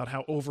about it, about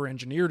how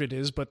over-engineered it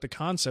is, but the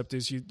concept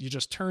is you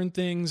just turn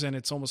things and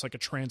it's almost like a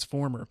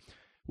transformer.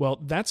 Well,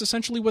 that's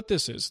essentially what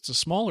this is. It's a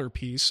smaller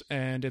piece,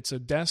 and it's a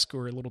desk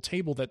or a little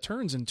table that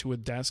turns into a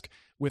desk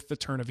with the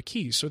turn of a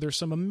key. So there's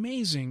some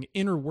amazing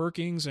inner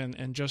workings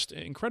and just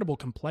incredible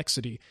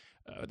complexity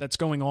that's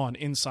going on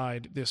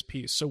inside this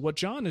piece. So what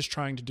John is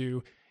trying to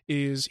do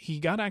is he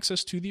got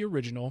access to the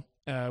original,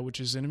 which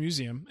is in a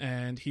museum,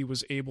 and he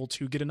was able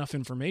to get enough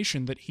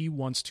information that he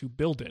wants to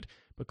build it.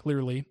 But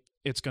clearly,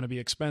 it's going to be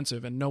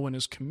expensive, and no one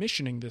is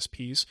commissioning this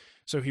piece,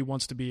 so he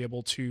wants to be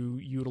able to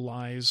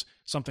utilize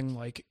something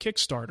like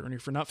Kickstarter. And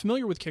if you're not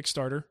familiar with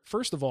Kickstarter,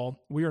 first of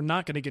all, we are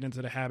not going to get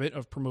into the habit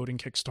of promoting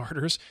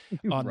Kickstarters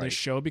on Right. this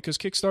show, because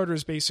Kickstarter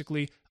is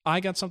basically, I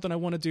got something I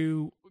want to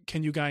do,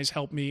 can you guys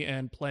help me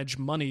and pledge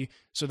money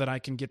so that I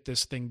can get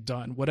this thing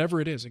done?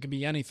 Whatever it is, it can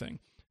be anything.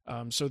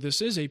 So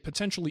this is a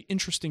potentially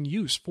interesting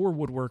use for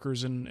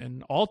woodworkers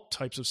in all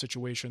types of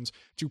situations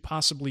to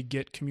possibly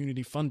get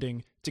community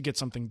funding to get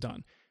something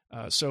done.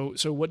 So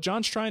what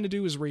John's trying to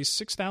do is raise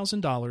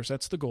 $6,000.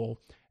 That's the goal.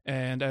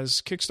 And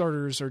as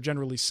Kickstarters are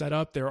generally set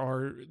up, there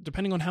are,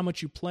 depending on how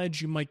much you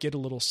pledge, you might get a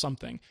little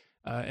something.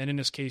 And in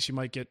this case, you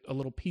might get a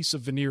little piece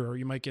of veneer, or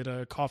you might get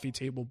a coffee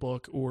table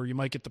book, or you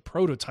might get the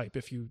prototype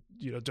if you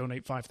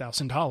donate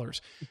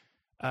 $5,000.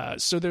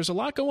 So there's a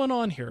lot going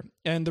on here.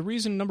 And the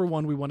reason, number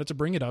one, we wanted to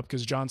bring it up,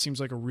 because John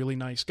seems like a really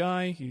nice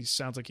guy. He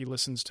sounds like he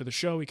listens to the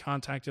show. He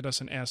contacted us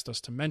and asked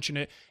us to mention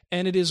it.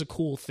 And it is a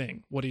cool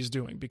thing, what he's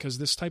doing, because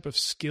this type of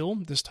skill,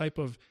 this type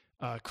of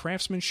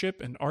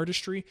craftsmanship and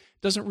artistry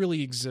doesn't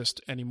really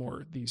exist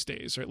anymore these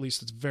days, or at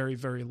least it's very,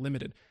 very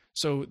limited.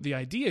 So the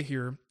idea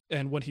here,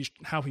 and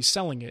how he's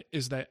selling it,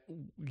 is that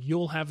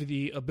you'll have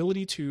the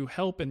ability to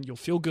help, and you'll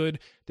feel good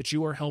that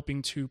you are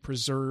helping to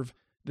preserve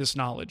this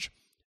knowledge.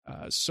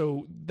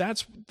 So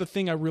that's the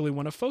thing I really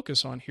want to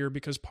focus on here,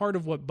 because part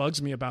of what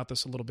bugs me about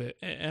this a little bit,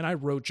 and I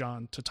wrote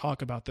John to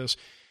talk about this,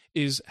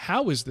 is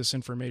how is this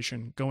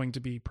information going to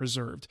be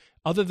preserved?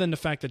 Other than the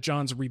fact that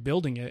John's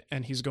rebuilding it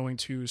and he's going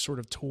to sort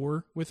of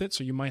tour with it,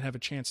 so you might have a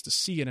chance to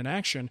see it in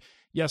action.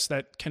 Yes,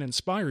 that can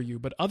inspire you.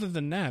 But other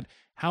than that,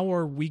 how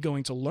are we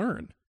going to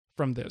learn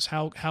from this?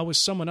 How is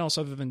someone else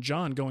other than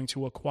John going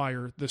to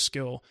acquire the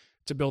skill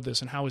to build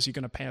this, and how is he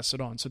going to pass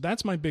it on? So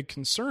that's my big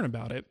concern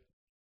about it.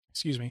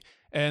 Excuse me.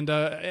 And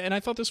I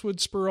thought this would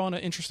spur on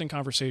an interesting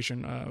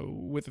conversation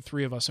with the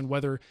three of us, and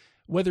whether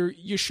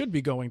you should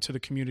be going to the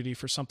community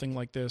for something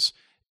like this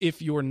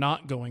if you're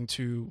not going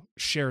to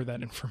share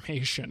that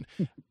information.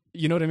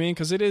 You know what I mean?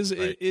 Because it is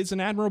Right. it's an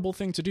admirable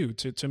thing to do,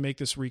 to make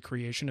this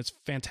recreation. It's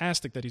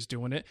fantastic that he's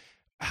doing it.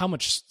 how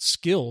much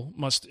skill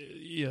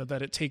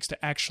that it takes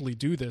to actually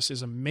do this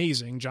is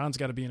amazing. John's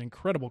got to be an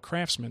incredible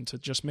craftsman to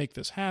just make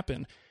this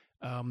happen.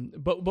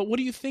 But what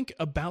do you think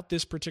about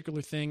this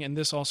particular thing? And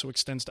this also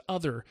extends to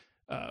other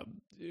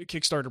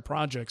Kickstarter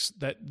projects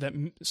that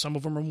some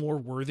of them are more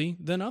worthy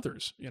than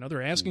others.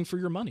 They're asking for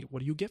your money. What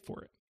do you get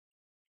for it?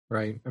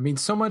 Right. I mean,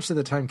 so much of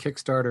the time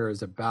Kickstarter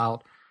is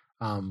about,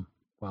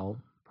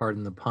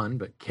 pardon the pun,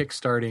 but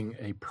kickstarting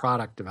a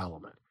product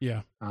development.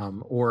 Yeah.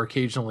 Or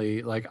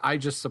occasionally, like I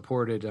just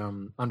supported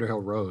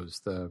Underhill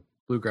Rose, the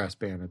bluegrass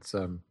band. It's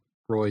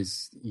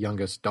Roy's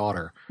youngest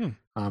daughter.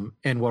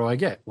 And what do I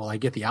get? Well, I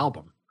get the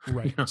album.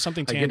 Right.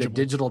 Something tangible. I get a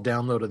digital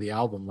download of the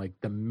album like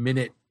the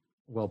minute,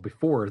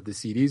 before the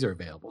CDs are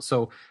available.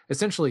 So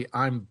essentially,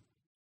 I'm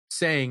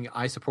saying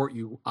I support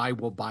you. I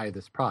will buy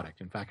this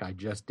product. In fact, I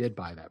just did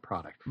buy that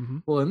product. Mm-hmm.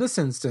 Well, in this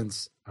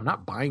instance, I'm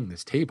not buying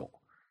this table.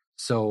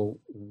 So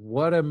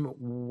what are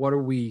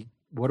we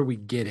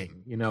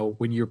getting?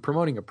 When you're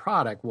promoting a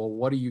product, well,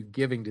 what are you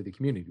giving to the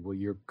community? Well,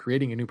 you're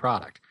creating a new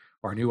product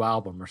or a new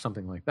album or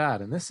something like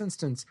that. In this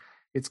instance,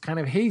 it's kind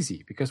of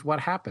hazy because what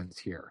happens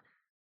here?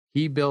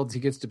 He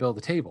gets to build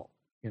a table,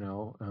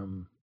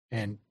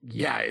 and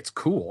yeah, it's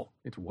cool.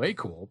 It's way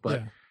cool.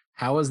 But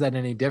how is that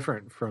any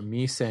different from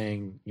me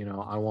saying,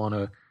 I want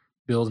to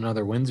build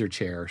another Windsor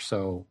chair.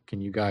 So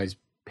can you guys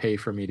pay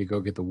for me to go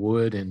get the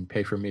wood and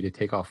pay for me to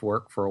take off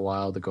work for a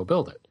while to go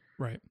build it?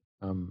 Right.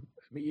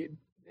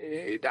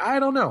 I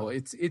don't know.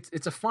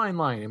 It's a fine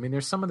line. I mean,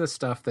 there's some of this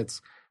stuff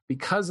that's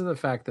because of the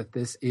fact that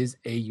this is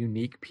a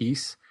unique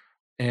piece.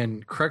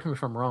 And correct me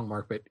if I'm wrong,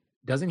 Mark, but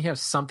doesn't he have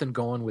something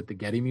going with the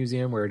Getty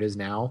Museum where it is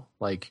now?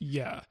 Like,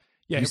 yeah.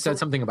 You said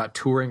something about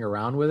touring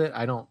around with it.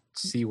 I don't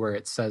see where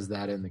it says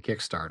that in the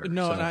Kickstarter.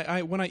 No, so. And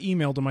I when I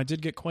emailed him, I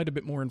did get quite a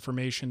bit more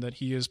information that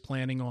he is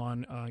planning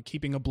on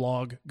keeping a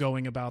blog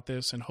going about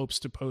this and hopes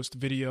to post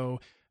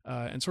video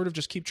and sort of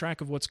just keep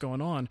track of what's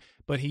going on.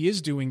 But he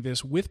is doing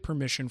this with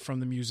permission from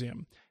the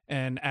museum.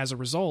 And as a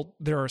result,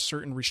 there are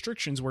certain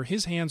restrictions where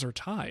his hands are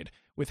tied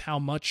with how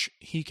much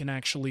he can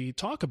actually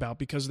talk about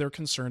because they're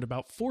concerned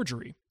about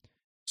forgery.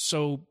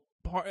 So,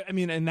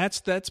 and that's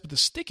the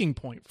sticking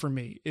point for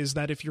me is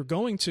that if you're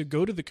going to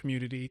go to the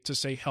community to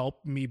say,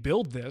 help me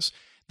build this,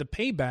 the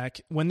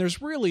payback, when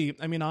there's really,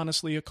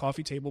 honestly, a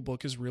coffee table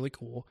book is really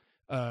cool.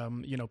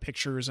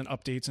 Pictures and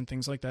updates and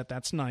things like that.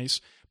 That's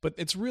nice, but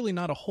it's really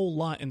not a whole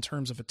lot in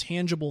terms of a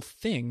tangible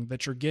thing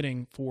that you're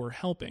getting for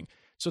helping.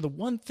 So the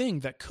one thing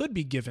that could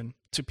be given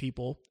to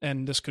people,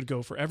 and this could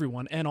go for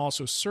everyone, and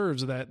also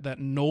serves that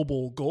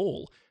noble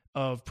goal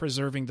of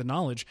preserving the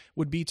knowledge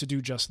would be to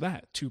do just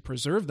that, to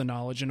preserve the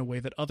knowledge in a way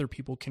that other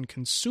people can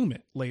consume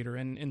it later.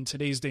 And in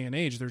today's day and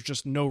age, there's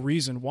just no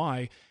reason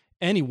why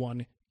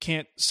anyone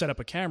can't set up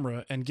a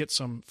camera and get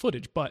some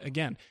footage. But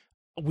again,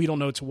 we don't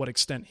know to what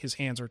extent his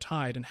hands are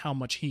tied and how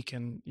much he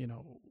can,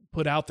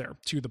 put out there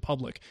to the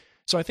public.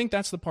 So I think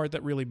that's the part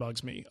that really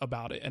bugs me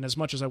about it. And as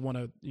much as I want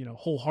to,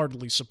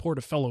 wholeheartedly support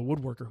a fellow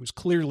woodworker who's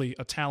clearly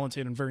a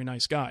talented and very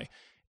nice guy,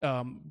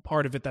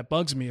 part of it that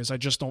bugs me is I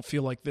just don't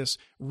feel like this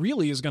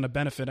really is going to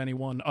benefit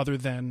anyone other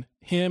than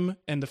him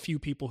and the few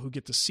people who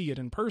get to see it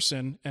in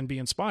person and be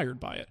inspired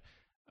by it.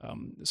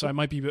 So that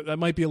might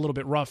be a little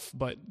bit rough,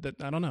 but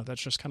I don't know.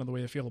 That's just kind of the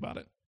way I feel about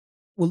it.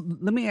 Well,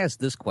 let me ask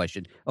this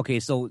question. Okay,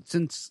 so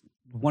since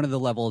one of the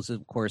levels,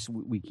 of course,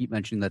 we keep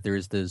mentioning that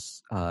there's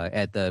this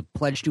at the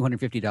pledge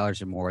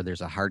 $250 or more,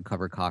 there's a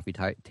hardcover coffee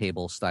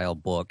table style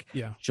book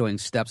showing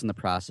steps in the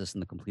process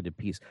and the completed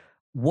piece.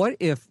 What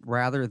if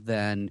rather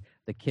than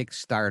the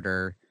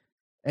Kickstarter,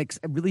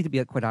 really to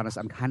be quite honest,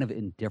 I'm kind of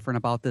indifferent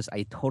about this.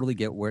 I totally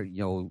get where,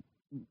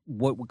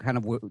 what kind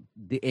of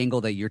the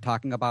angle that you're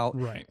talking about.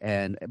 Right.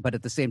 But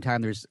at the same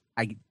time,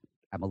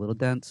 I'm a little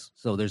dense.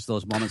 So there's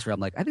those moments where I'm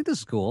like, I think this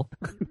is cool.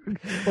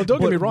 Well,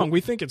 don't get me wrong.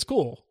 We think it's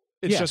cool.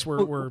 It's just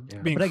we're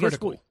being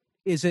critical.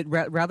 Is it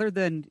rather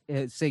than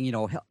saying,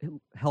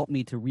 help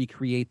me to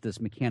recreate this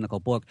mechanical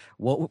book,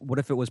 what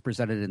if it was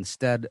presented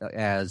instead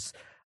as,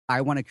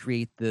 I want to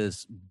create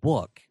this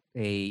book,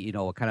 kind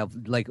of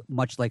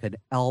much like an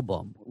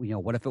album.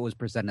 What if it was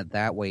presented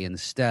that way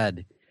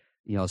instead?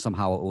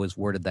 Somehow it was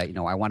worded that,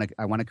 I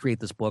want to create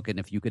this book, and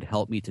if you could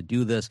help me to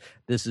do this,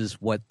 this is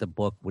what the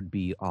book would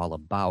be all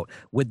about.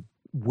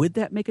 Would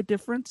that make a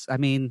difference?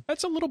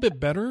 That's a little bit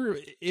better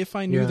if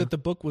I knew that the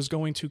book was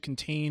going to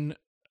contain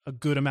a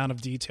good amount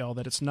of detail,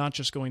 that it's not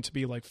just going to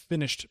be like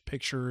finished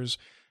pictures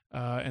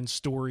and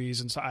stories.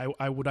 And so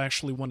I would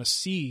actually want to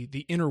see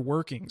the inner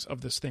workings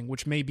of this thing,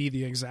 which may be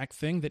the exact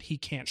thing that he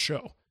can't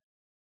show.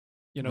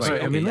 Right. So,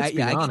 let's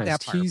be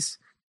honest.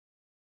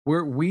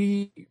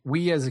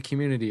 We as a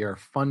community are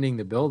funding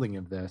the building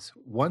of this.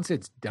 Once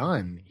it's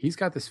done, he's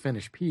got this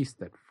finished piece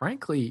that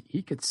frankly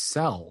he could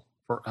sell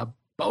for a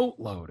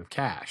boatload of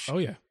cash. Oh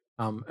yeah.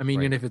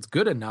 And if it's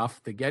good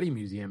enough, the Getty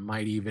Museum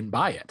might even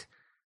buy it.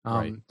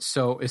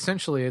 So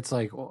essentially it's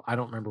like, well, I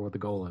don't remember what the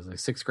goal is, like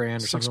 $6,000 or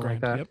something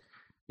like that. Yep.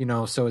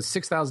 So it's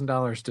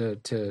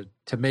 $6,000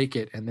 to make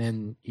it, and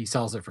then he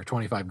sells it for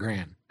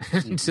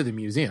 $25,000 to the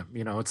museum.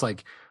 It's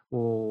like,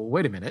 well,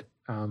 wait a minute.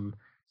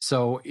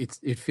 So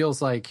it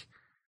feels like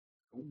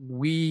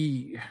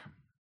we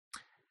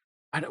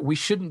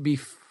shouldn't be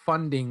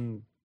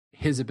funding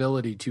his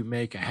ability to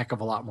make a heck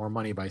of a lot more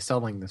money by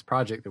selling this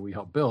project that we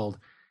helped build.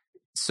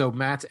 So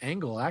Matt's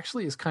angle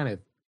actually is kind of,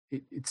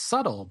 it's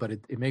subtle, but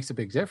it makes a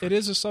big difference. It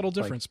is a subtle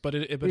difference, but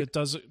it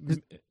does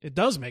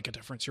make a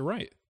difference. You're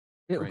right.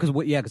 Because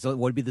it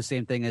would be the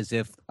same thing as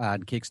if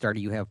on Kickstarter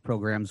you have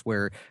programs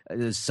where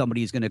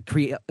somebody is going to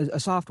create a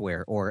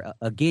software or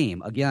a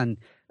game. Again,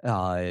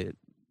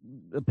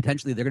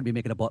 potentially they're going to be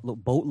making a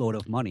boatload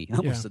of money. I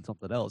almost said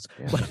something else.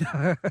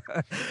 Yeah.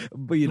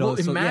 But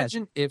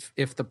imagine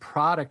if the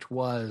product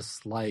was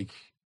like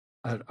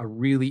a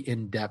really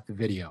in-depth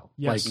video,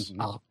 like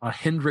a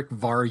Hendrik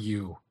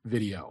Varju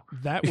video.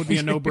 That would be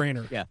a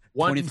no-brainer.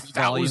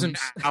 1,000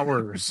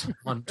 hours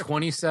on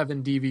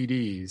 27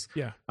 DVDs.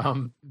 Yeah.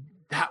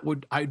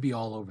 I'd be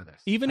all over this.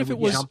 Even if it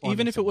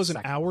was an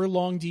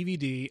hour-long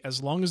DVD,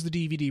 as long as the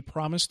DVD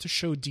promised to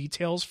show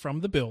details from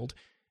the build.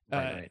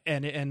 Right.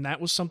 And that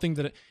was something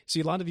that,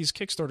 a lot of these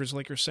Kickstarters,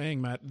 like you're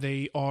saying, Matt,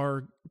 they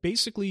are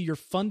basically, you're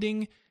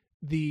funding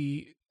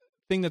the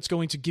thing that's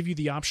going to give you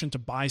the option to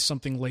buy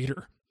something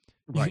later.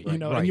 Right.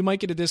 And you might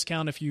get a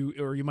discount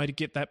or you might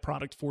get that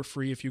product for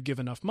free if you give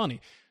enough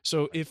money.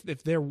 So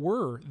if there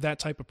were that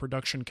type of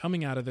production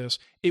coming out of this,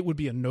 it would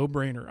be a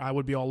no-brainer. I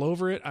would be all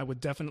over it. I would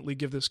definitely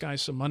give this guy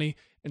some money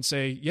and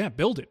say, yeah,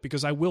 build it,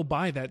 because I will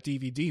buy that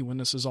DVD when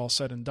this is all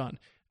said and done.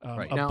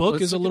 A book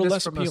is a little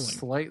less appealing. From a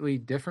slightly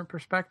different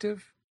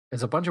perspective,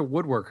 as a bunch of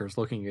woodworkers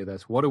looking at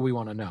this, what do we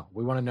want to know?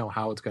 We want to know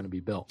how it's going to be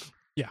built.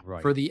 Yeah.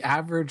 Right. For the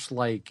average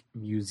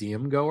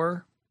museum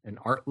goer and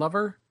art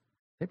lover,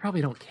 they probably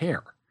don't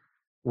care.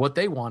 What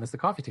they want is the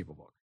coffee table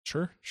book.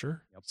 Sure.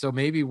 Yep. So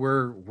maybe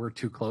we're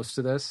too close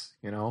to this,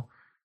 we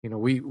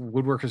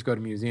woodworkers go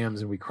to museums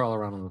and we crawl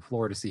around on the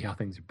floor to see how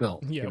things are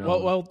built. Yeah.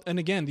 Well, and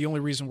again, the only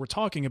reason we're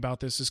talking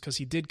about this is because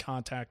he did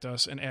contact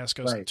us and ask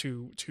us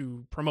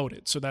to promote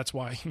it. So that's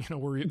why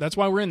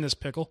we're in this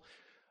pickle.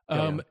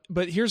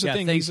 But here's the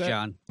thing. Thanks,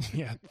 John.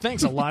 Yeah.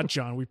 Thanks a lot,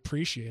 John. We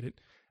appreciate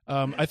it.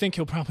 I think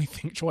he'll probably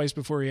think twice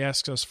before he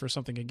asks us for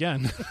something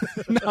again,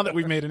 now that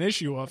we've made an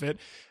issue of it.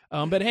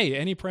 But hey,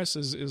 any press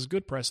is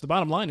good press. The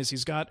bottom line is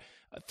he's got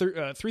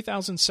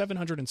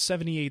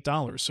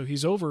 $3,778. So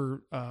he's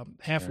over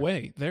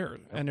halfway there,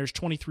 and there's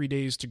 23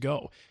 days to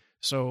go.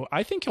 So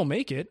I think he'll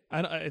make it.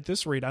 At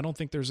this rate, I don't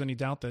think there's any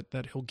doubt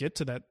that he'll get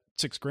to that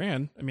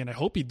 $6,000. I mean, I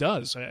hope he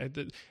does.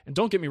 And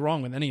don't get me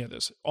wrong with any of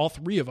this. All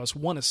three of us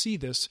want to see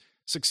this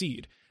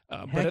succeed.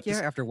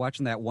 After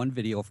watching that one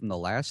video from the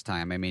last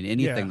time, I mean,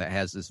 anything that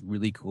has this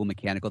really cool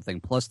mechanical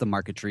thing, plus the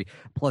marquetry,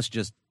 plus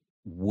just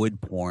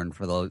wood porn,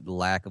 for the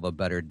lack of a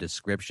better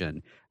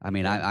description. I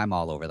mean, I'm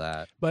all over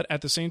that. But at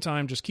the same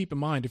time, just keep in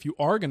mind, if you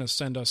are going to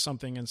send us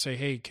something and say,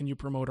 hey, can you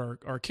promote our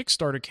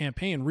Kickstarter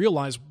campaign,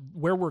 realize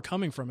where we're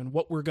coming from and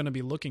what we're going to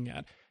be looking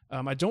at.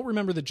 I don't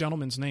remember the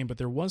gentleman's name, but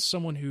there was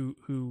someone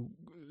who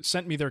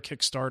sent me their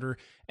Kickstarter,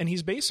 and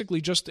he's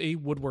basically just a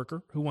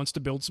woodworker who wants to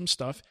build some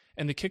stuff,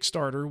 and the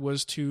Kickstarter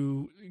was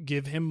to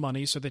give him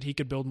money so that he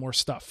could build more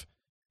stuff.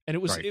 And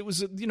it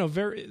was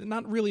very,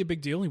 not really a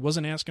big deal. He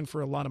wasn't asking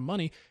for a lot of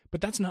money,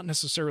 but that's not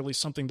necessarily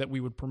something that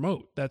we would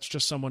promote. That's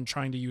just someone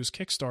trying to use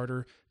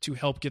Kickstarter to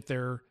help get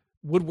their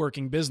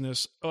woodworking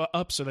business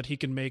up so that he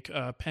can make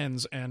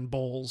pens and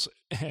bowls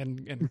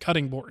and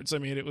cutting boards. I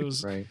mean, it was,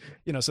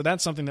 so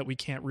that's something that we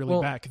can't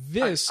really back.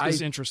 This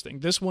is interesting.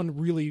 This one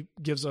really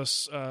gives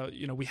us,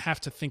 we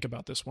have to think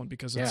about this one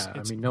because it's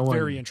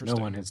very interesting.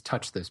 No one has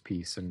touched this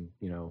piece in,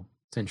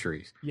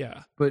 centuries.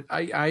 Yeah. But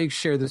I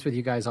share this with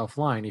you guys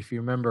offline. If you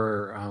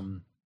remember,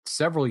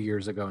 several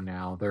years ago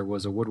now, there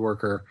was a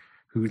woodworker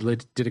who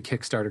did a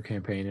Kickstarter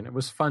campaign, and it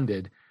was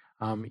funded.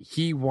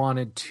 He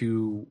wanted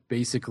to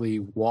basically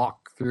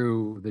walk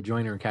through the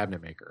joiner and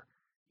cabinet maker.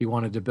 He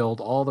wanted to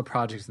build all the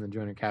projects in the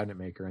joiner and cabinet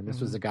maker. And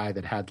this was a guy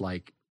that had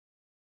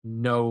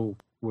no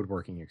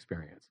woodworking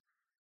experience.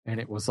 And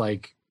it was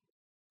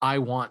I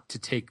want to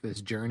take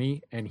this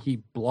journey. And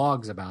he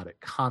blogs about it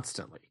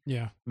constantly.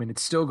 Yeah. I mean,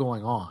 it's still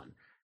going on.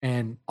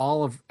 And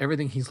all of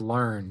everything he's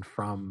learned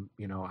from,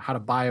 how to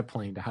buy a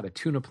plane, to how to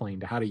tune a plane,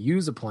 to how to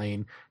use a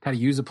plane, to how to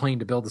use a plane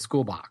to build a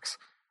school box.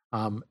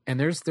 And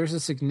there's a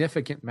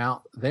significant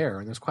amount there,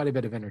 and there's quite a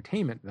bit of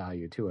entertainment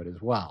value to it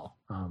as well.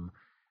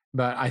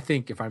 But I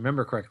think if I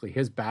remember correctly,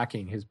 his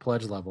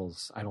pledge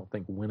levels, I don't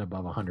think went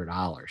above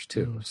 $100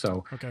 too.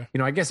 So,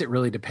 I guess it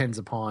really depends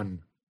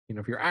upon,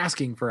 if you're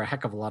asking for a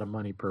heck of a lot of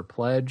money per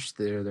pledge,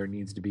 there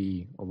needs to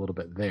be a little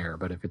bit there.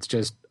 But if it's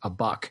just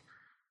 $1,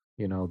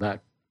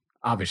 that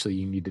obviously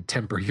you need to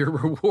temper your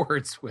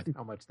rewards with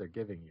how much they're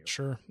giving you.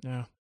 Sure.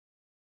 Yeah.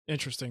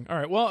 Interesting. All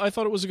right. Well, I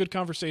thought it was a good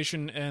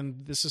conversation,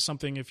 and this is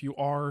something, if you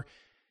are,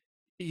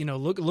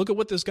 look at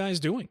what this guy's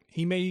doing.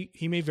 He may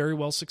very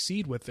well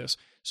succeed with this.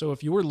 So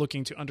if you were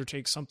looking to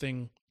undertake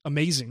something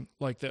amazing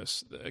like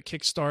this, a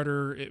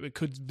Kickstarter, it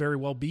could very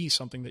well be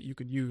something that you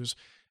could use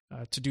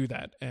to do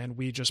that, and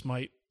we just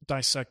might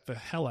dissect the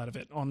hell out of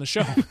it on the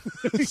show.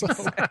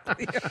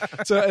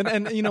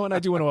 And I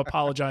do want to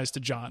apologize to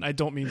John. I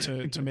don't mean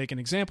to make an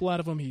example out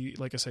of him. He,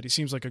 like I said, he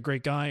seems like a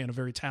great guy and a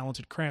very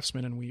talented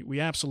craftsman, and we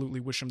absolutely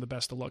wish him the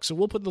best of luck. So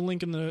we'll put the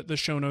link in the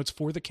show notes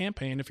for the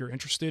campaign. If you're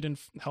interested in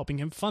helping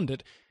him fund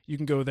it, you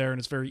can go there, and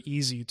it's very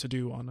easy to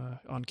do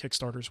on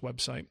Kickstarter's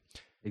website.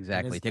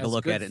 Exactly. Take a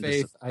look at it.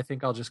 Faith, I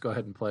think I'll just go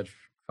ahead and pledge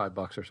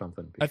 $5 or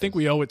something. I think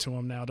we owe it to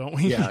him now, don't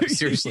we? Yeah,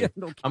 seriously.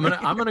 I'm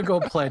gonna go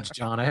pledge,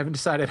 John. I haven't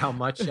decided how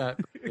much yet.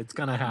 It's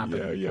gonna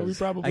happen. Yeah, we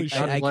probably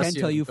should. I can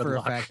tell you for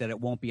a fact that it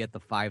won't be at the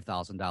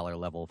 $5,000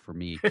 level for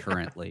me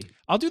currently.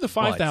 I'll do the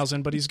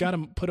 5,000, but he's got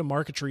to put a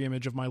marquetry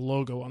image of my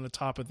logo on the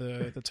top of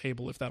the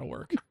table if that'll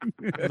work.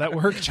 Will that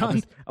work,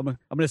 John? I'm going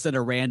to send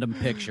a random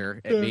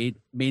picture. It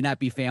may not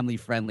be family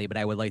friendly, but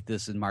I would like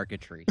this in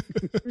marquetry.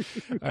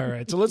 All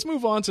right, so let's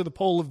move on to the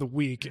poll of the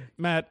week.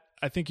 Matt,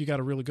 I think you got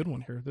a really good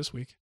one here this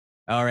week.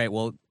 All right,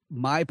 well,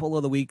 my poll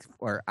of the week,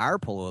 or our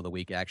poll of the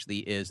week, actually,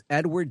 is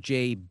Edward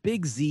J.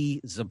 Big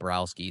Z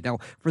Zabrowski. Now,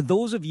 for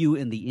those of you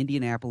in the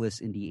Indianapolis,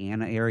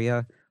 Indiana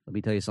area, let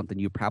me tell you something.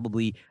 You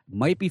probably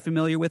might be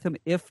familiar with him.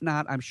 If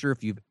not, I'm sure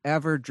if you've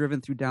ever driven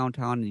through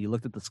downtown and you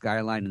looked at the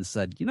skyline and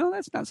said,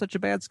 that's not such a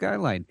bad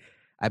skyline,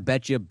 I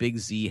bet you Big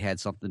Z had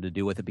something to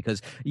do with it,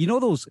 because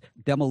those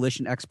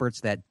demolition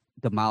experts that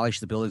demolish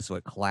the building so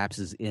it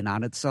collapses in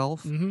on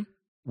itself? Mm-hmm.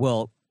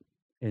 Well,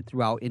 and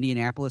throughout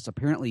Indianapolis,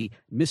 apparently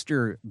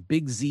Mr.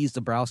 Big Z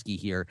Zabrowski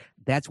here,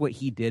 that's what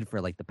he did for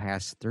like the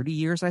past 30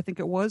 years, I think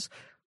it was.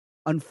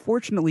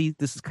 Unfortunately,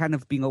 this is kind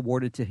of being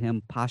awarded to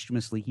him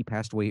posthumously. He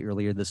passed away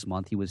earlier this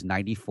month. He was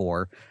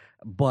 94.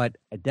 But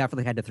I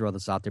definitely had to throw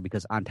this out there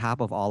because on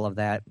top of all of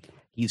that,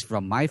 he's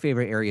from my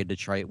favorite area of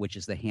Detroit, which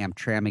is the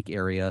Hamtramck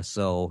area.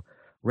 So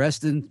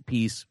rest in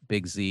peace,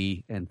 Big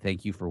Z, and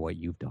thank you for what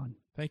you've done.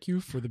 Thank you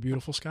for the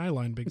beautiful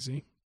skyline, Big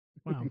Z.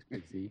 Wow.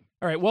 Big Z.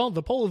 All right, well,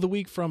 the poll of the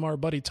week from our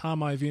buddy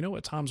Tom Ivino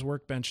at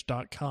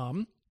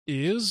tomsworkbench.com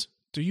is,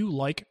 do you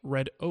like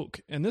red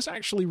oak? And this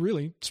actually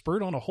really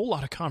spurred on a whole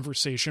lot of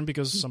conversation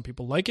because some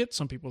people like it,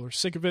 some people are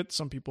sick of it,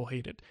 some people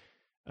hate it.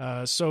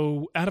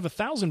 So out of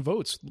 1,000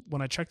 votes,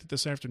 when I checked it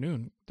this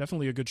afternoon,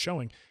 definitely a good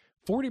showing.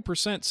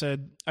 40%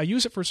 said, I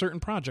use it for certain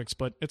projects,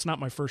 but it's not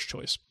my first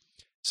choice.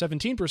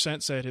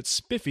 17% said, it's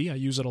spiffy, I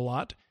use it a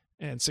lot.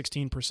 And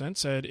 16%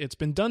 said, it's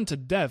been done to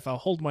death, I'll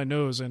hold my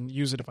nose and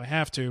use it if I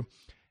have to.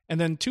 And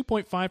then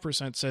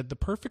 2.5% said, the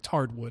perfect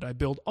hardwood, I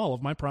build all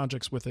of my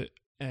projects with it.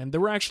 And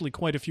there were actually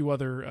quite a few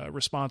other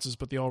responses,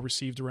 but they all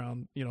received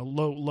around,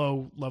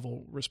 low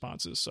level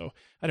responses. So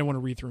I didn't want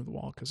to read through the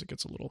wall because it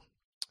gets a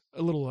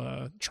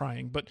little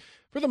trying. But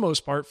for the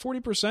most part,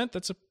 40%,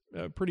 that's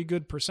a pretty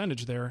good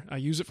percentage there. I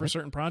use it for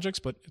certain projects,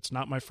 but it's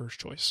not my first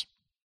choice.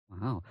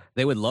 Wow.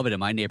 They would love it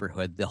in my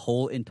neighborhood. The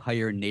whole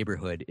entire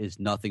neighborhood is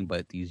nothing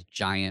but these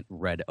giant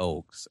red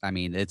oaks. I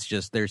mean, it's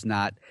just, there's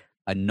not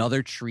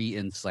another tree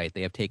in sight.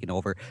 They have taken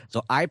over.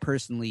 So I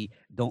personally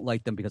don't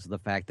like them because of the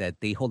fact that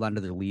they hold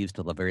onto their leaves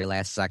till the very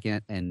last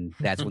second, and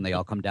that's when they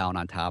all come down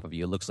on top of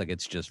you. It looks like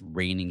it's just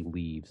raining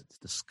leaves. It's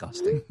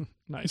disgusting.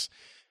 Nice.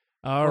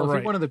 If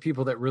you're one of the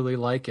people that really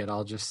like it,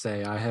 I'll just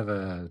say I have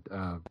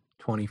a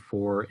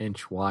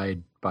 24-inch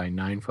wide by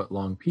 9-foot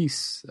long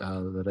piece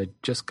that I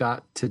just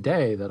got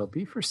today that'll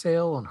be for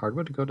sale on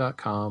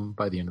hardwoodtogo.com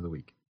by the end of the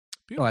week.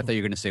 Beautiful. Oh, I thought you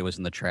were going to say it was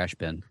in the trash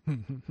bin.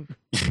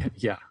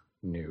 Yeah,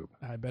 no.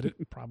 I bet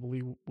it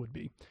probably would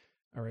be.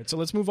 All right, so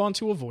let's move on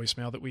to a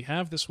voicemail that we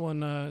have. This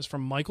one is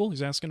from Michael.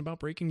 He's asking about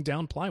breaking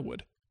down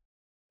plywood.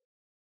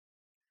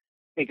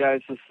 Hey,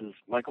 guys, this is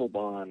Michael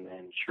Bond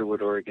in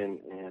Sherwood, Oregon,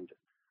 and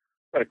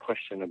I've got a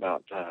question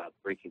about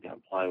breaking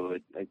down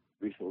plywood. I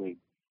recently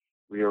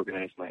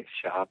reorganized my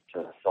shop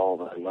to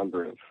solve a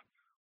number of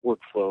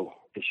workflow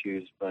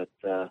issues, but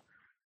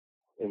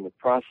in the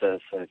process,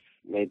 I've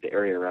made the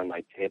area around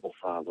my table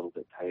saw a little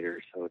bit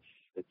tighter, so it's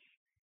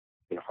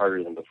been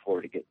harder than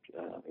before to get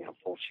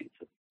full sheets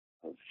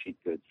of sheet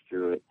goods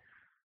through it.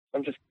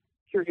 I'm just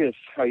curious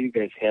how you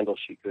guys handle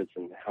sheet goods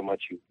and how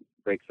much you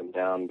break them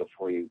down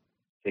before you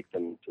take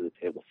them to the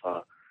table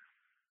saw.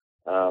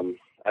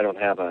 I don't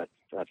have a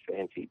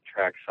fancy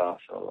track saw,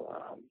 so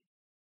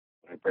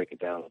when I break it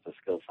down with a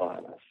skill saw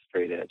and a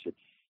straight edge, it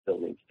still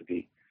needs to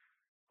be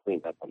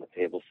cleaned up on the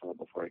table saw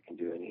before I can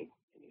do any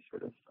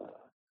sort of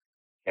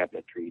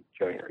cabinetry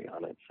joinery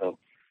on it. So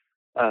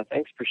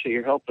thanks, appreciate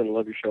your help, and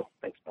love your show.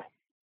 Thanks, bye.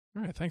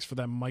 All right, thanks for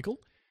that, Michael.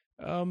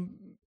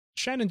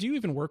 Shannon, do you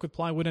even work with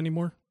plywood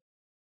anymore?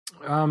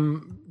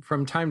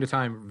 From time to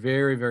time,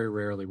 very, very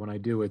rarely. When I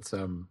do, it's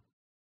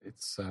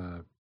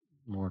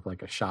more of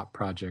like a shop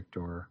project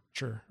or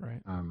sure,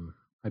 right.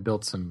 I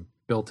built some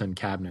built-in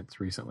cabinets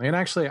recently, and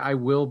actually I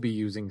will be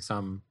using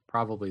some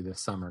probably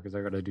this summer because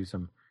I got to do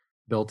some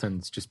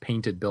built-ins, just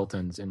painted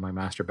built-ins in my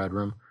master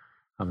bedroom.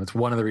 That's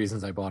one of the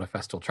reasons I bought a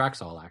Festool track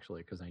saw,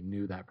 actually, because I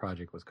knew that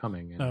project was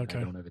coming, and I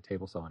don't have a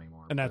table saw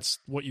anymore. And that's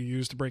what you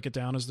use to break it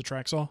down, is the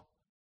track saw?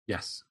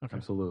 Yes,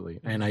 absolutely.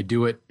 And I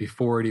do it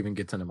before it even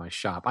gets into my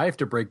shop. I have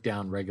to break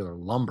down regular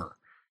lumber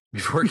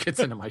before it gets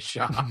into my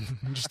shop.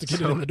 Just to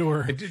get it in the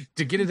door.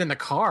 To get it in the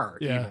car,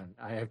 Yeah. even,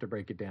 I have to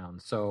break it down.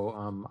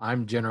 So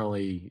I'm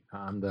generally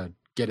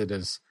get it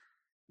as,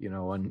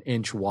 an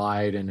inch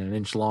wide and an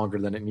inch longer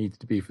than it needs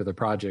to be for the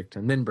project,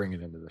 and then bring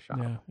it into the shop.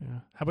 Yeah.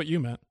 How about you,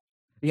 Matt?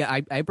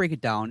 Yeah, I break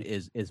it down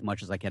as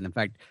much as I can. In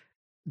fact,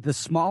 the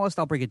smallest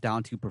I'll break it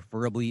down to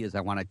preferably is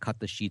I want to cut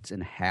the sheets in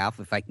half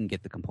if I can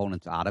get the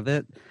components out of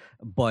it.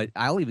 But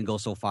I'll even go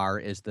so far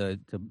as to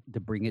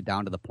bring it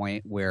down to the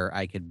point where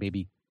I could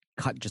maybe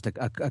cut just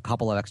a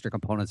couple of extra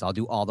components. I'll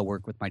do all the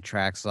work with my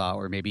track saw,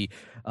 or maybe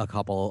a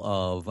couple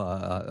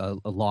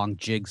of long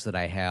jigs that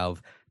I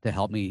have to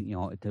help me,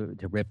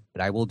 to rip.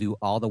 But I will do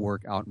all the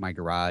work out in my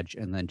garage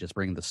and then just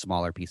bring the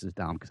smaller pieces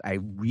down, because I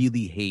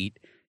really hate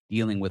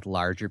dealing with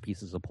larger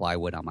pieces of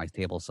plywood on my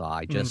table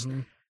saw.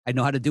 I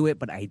know how to do it,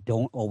 but I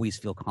don't always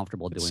feel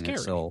comfortable doing it.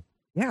 So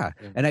yeah.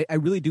 And I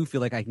really do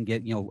feel like I can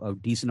get, a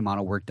decent amount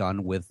of work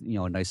done with,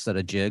 a nice set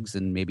of jigs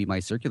and maybe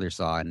my circular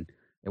saw, and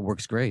it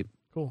works great.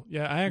 Cool.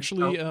 Yeah, I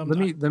actually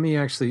let me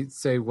actually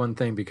say one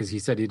thing, because he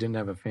said he didn't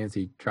have a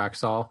fancy track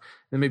saw.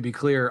 Let me be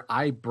clear,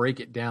 I break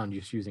it down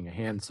just using a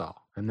hand saw,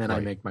 and then I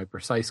make my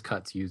precise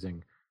cuts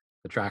using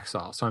the track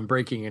saw. So I'm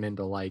breaking it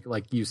into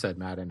like you said,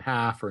 Matt, in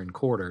half or in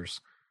quarters,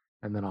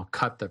 and then I'll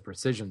cut the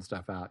precision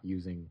stuff out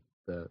using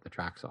the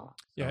track saw. So.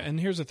 Yeah, and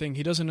here's the thing,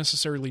 he doesn't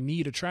necessarily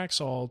need a track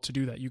saw to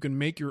do that. You can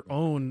make your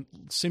own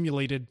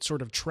simulated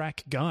sort of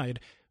track guide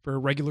for a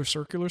regular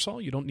circular saw.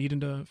 You don't need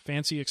a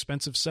fancy,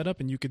 expensive setup,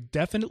 and you could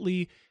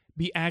definitely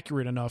be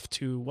accurate enough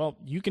to,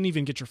 you can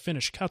even get your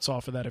finished cuts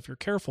off of that if you're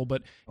careful,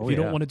 but if you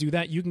don't want to do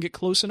that, you can get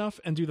close enough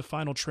and do the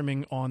final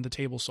trimming on the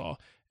table saw,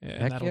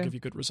 and that'll give you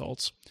good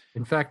results.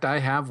 In fact, I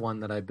have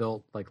one that I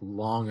built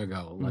long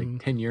ago,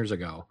 10 years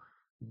ago.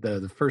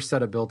 The first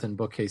set of built-in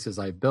bookcases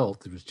I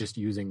built, it was just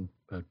using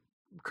a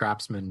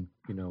Craftsman,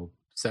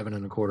 7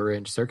 1/4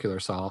 inch circular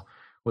saw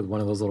with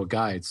one of those little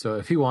guides. So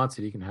if he wants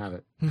it, he can have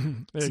it.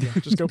 There you go.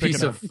 Just go pick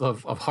it up. Piece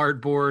of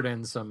hardboard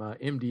and some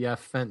MDF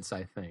fence,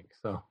 I think.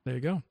 So there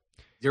you go.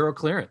 0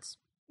 clearance.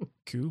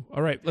 Cool.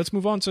 All right, let's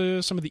move on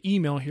to some of the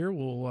email here.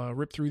 We'll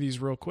rip through these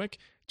real quick.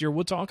 Dear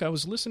Wood Talk, I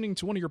was listening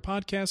to one of your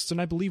podcasts, and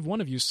I believe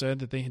one of you said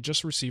that they had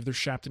just received their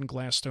Shapton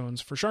glass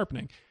stones for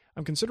sharpening.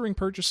 I'm considering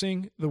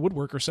purchasing the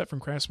Woodworker set from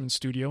Craftsman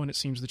Studio, and it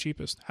seems the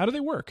cheapest. How do they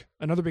work?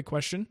 Another big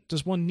question,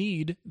 does one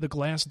need the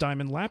glass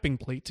diamond lapping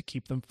plate to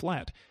keep them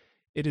flat?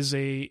 It is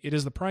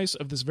the price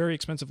of this very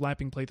expensive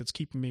lapping plate that's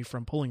keeping me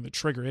from pulling the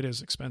trigger. It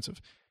is expensive.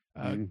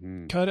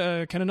 Can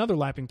another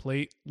lapping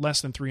plate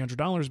less than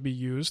 $300 be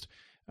used,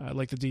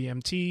 like the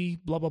DMT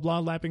blah blah blah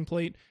lapping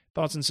plate?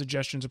 Thoughts and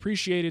suggestions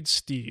appreciated.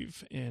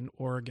 Steve in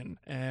Oregon.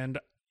 And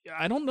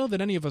I don't know that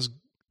any of us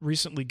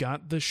recently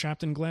got the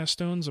Shapton glass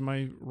stones. Am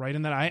I right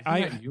in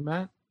that? You,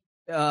 Matt?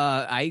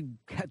 I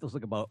got those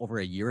about over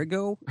a year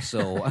ago,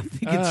 so I'm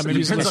thinking maybe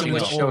he's listening listening to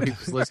the show he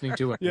was listening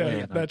to it.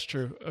 Yeah, that's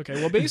true. Okay,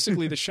 well,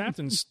 basically, the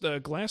Shapton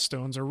glass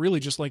stones are really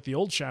just like the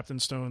old Shapton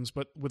stones,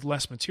 but with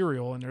less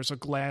material, and there's a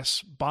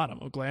glass bottom,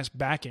 a glass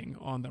backing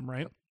on them,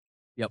 right?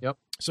 Yep.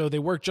 So they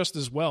work just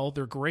as well.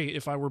 They're great.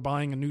 If I were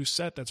buying a new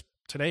set that's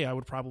today, I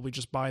would probably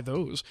just buy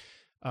those.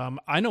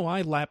 I know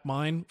I lap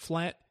mine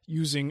flat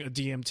using a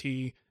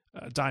DMT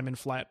diamond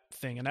flat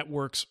thing, and that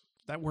works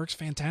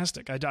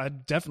fantastic. I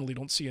definitely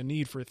don't see a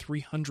need for a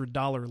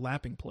 $300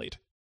 lapping plate.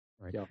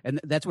 Right. Yep. And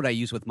that's what I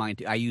use with mine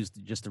too. I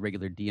used just the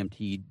regular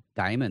DMT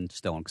diamond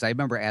stone, because I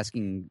remember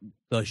asking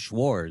the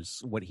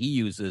Schwarz what he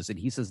uses, and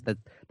he says that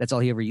that's all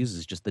he ever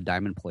uses, just the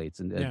diamond plates,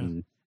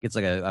 and gets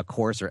like a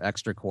coarse or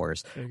extra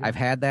coarse. I've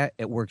had that.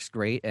 It works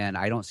great, and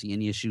I don't see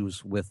any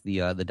issues with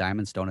the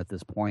diamond stone at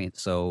this point.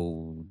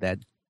 So that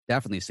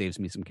definitely saves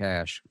me some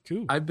cash.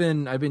 Cool. I've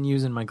been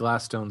using my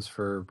glass stones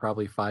for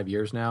probably 5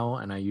 years now,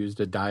 and I used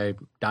a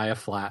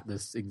Diaflat,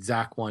 this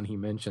exact one he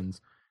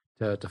mentions,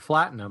 to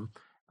flatten them.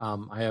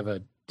 I have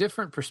a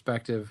different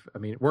perspective. I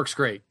mean, it works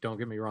great, don't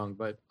get me wrong,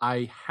 but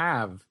I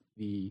have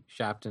the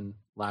Shapton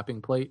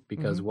lapping plate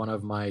because one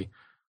of my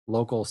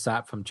local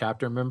SAPFM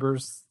chapter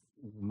members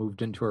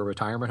moved into a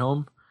retirement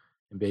home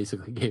and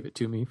basically gave it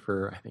to me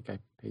for, I think I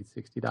paid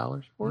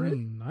 $60 for it.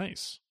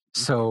 Nice.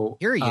 So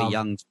here you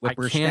young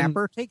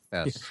whippersnapper, take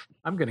this.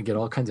 I'm going to get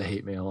all kinds of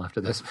hate mail after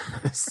this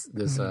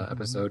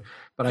episode,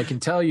 but I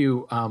can tell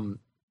you,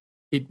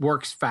 it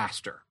works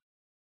faster.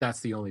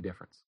 That's the only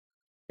difference.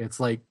 It's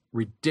like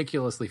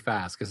ridiculously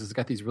fast because it's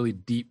got these really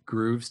deep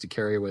grooves to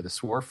carry away the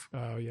swarf.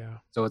 Oh yeah.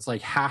 So it's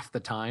like half the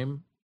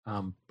time.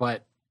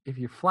 But if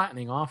you're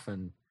flattening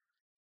often,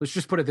 let's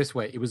just put it this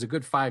way: it was a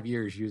good 5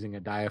 years using a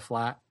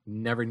Diaflat.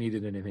 Never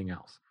needed anything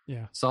else.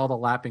 Yeah. Saw the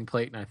lapping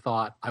plate and I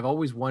thought, I've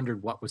always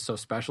wondered what was so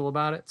special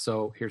about it.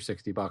 So here's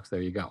 $60.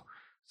 There you go.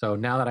 So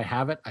now that I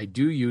have it, I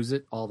do use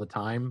it all the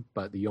time.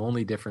 But the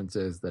only difference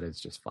is that it's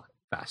just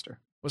faster.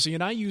 Well, see,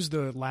 and I use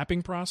the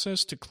lapping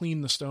process to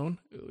clean the stone,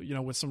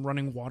 with some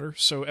running water.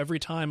 So every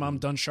time I'm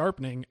done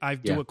sharpening, I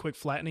do a quick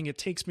flattening. It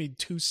takes me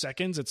 2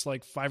 seconds. It's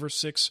like 5 or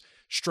 6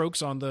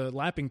 strokes on the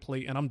lapping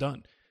plate, and I'm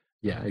done.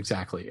 Yeah,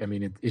 exactly. I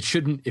mean, it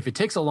shouldn't. If it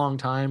takes a long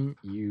time,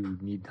 you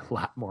need to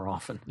lap more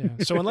often. Yeah.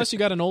 So unless you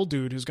got an old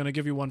dude who's going to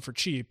give you one for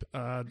cheap,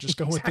 just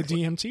go with the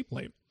DMT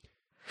plate.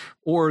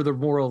 Or the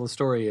moral of the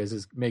story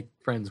is make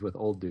friends with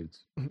old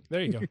dudes.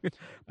 There you go.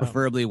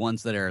 Preferably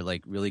ones that are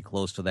like really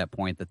close to that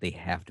point that they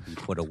have to be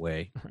put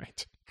away.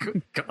 Right.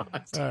 Good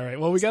God. All right.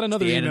 Well, we got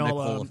another email.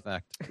 Nicole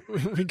effect.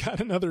 We got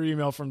another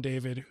email from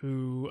David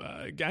who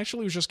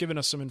actually was just giving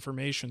us some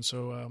information.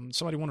 So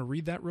somebody want to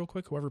read that real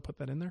quick? Whoever put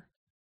that in there?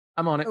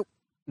 I'm on it. Oh,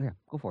 yeah,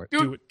 go for it.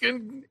 Do it.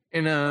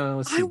 And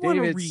let's see.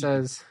 David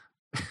says,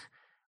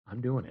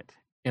 I'm doing it.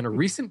 In a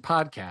recent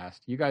podcast,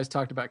 you guys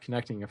talked about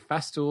connecting a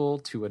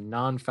festool to a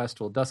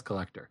non-festool dust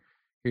collector.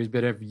 Here's a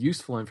bit of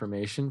useful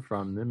information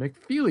from the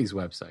McFeely's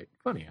website.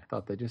 Funny, I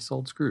thought they just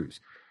sold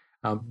screws.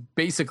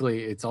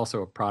 Basically, it's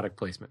also a product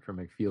placement from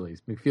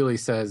McFeely's. McFeely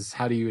says,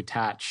 how do you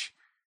attach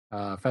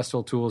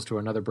festool tools to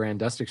another brand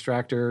dust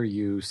extractor?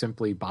 You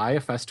simply buy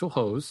a festool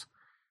hose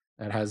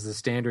that has the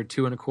standard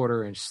 2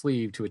 1/4 inch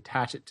sleeve to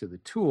attach it to the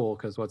tool,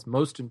 because what's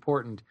most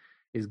important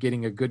is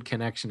getting a good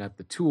connection at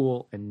the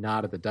tool and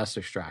not at the dust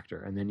extractor.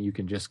 And then you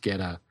can just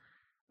get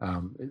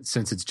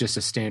since it's just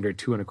a standard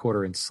 2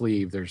 1/4 inch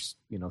sleeve, there's,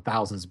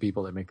 thousands of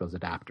people that make those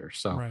adapters.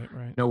 So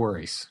Right. no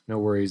worries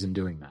in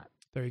doing that.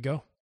 There you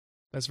go.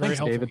 That's very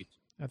helpful. David.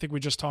 I think we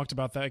just talked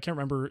about that. I can't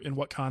remember in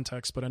what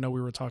context, but I know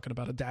we were talking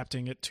about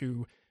adapting it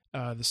to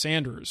the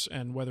sanders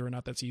and whether or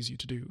not that's easy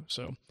to do.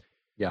 So,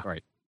 yeah.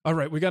 Right. All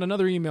right. We got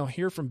another email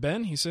here from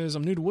Ben. He says,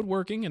 I'm new to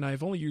woodworking and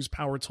I've only used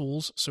power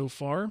tools so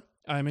far.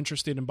 I'm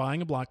interested in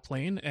buying a block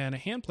plane and a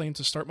hand plane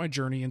to start my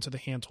journey into the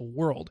hand tool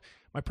world.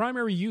 My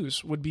primary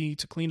use would be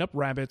to clean up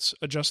rabbets,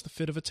 adjust the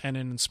fit of a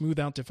tenon, and smooth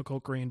out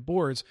difficult grain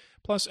boards,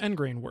 plus end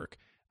grain work.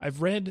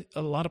 I've read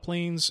a lot of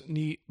planes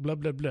need blah,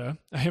 blah, blah.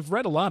 I have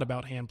read a lot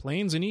about hand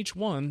planes, and each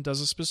one does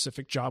a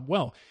specific job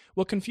well.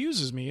 What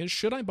confuses me is,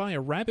 should I buy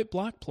a rabbet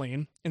block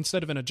plane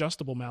instead of an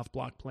adjustable mouth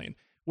block plane?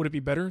 Would it be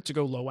better to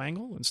go low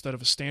angle instead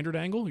of a standard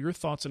angle? Your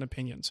thoughts and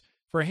opinions.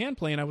 For a hand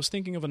plane, I was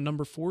thinking of a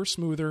number 4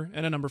 smoother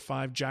and a number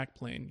 5 jack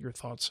plane. Your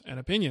thoughts and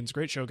opinions.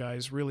 Great show,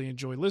 guys. Really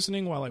enjoy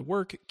listening while I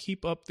work.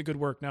 Keep up the good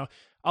work. Now,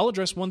 I'll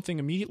address one thing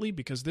immediately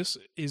because this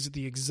is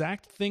the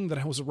exact thing that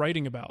I was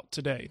writing about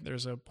today.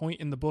 There's a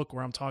point in the book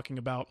where I'm talking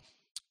about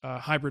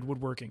hybrid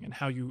woodworking and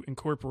how you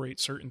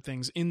incorporate certain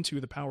things into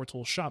the power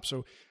tool shop.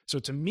 So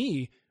to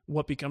me,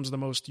 what becomes the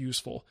most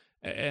useful,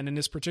 and in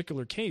this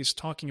particular case,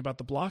 talking about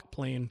the block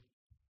plane,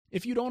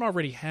 if you don't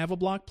already have a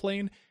block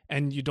plane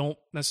and you don't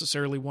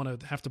necessarily want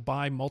to have to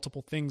buy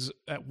multiple things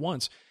at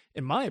once,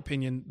 in my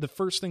opinion, the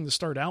first thing to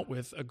start out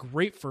with, a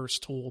great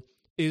first tool,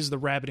 is the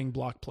rabbeting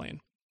block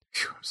plane.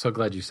 So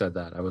glad you said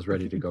that. I was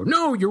ready to go,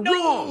 no, you're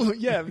wrong.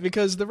 Yeah,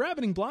 because the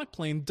rabbeting block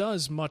plane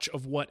does much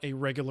of what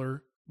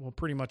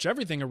pretty much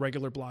everything a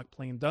regular block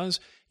plane does.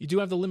 You do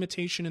have the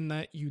limitation in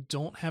that you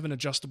don't have an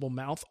adjustable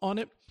mouth on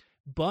it,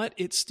 but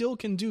it still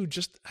can do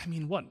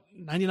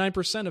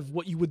 99% of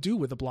what you would do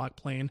with a block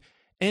plane.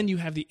 And you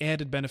have the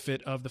added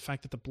benefit of the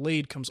fact that the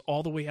blade comes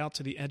all the way out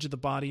to the edge of the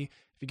body.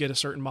 If you get a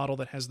certain model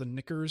that has the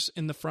knickers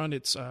in the front,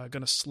 it's going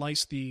to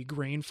slice the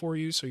grain for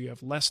you, so you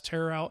have less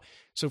tear out.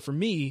 So for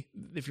me,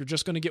 if you're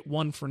just going to get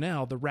one for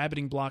now, the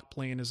rabbeting block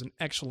plane is an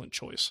excellent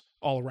choice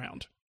all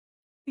around.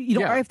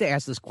 I have to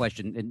ask this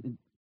question, and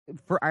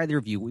for either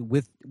of you,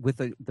 with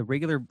the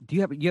regular, do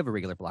you have a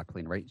regular block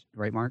plane,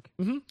 right, Mark?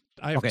 Mm-hmm.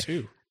 I have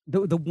two.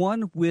 The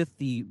one with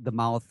the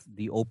mouth,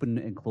 the open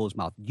and closed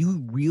mouth, do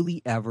you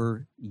really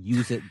ever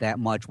use it that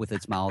much with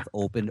its mouth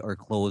opened or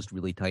closed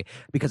really tight?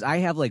 Because I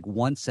have like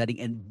one setting,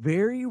 and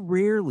very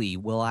rarely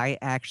will I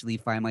actually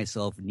find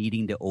myself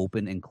needing to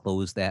open and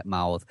close that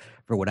mouth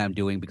for what I'm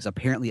doing, because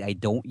apparently I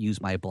don't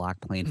use my block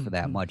plane for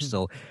that much.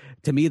 So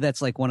to me,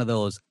 that's like one of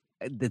those,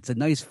 it's a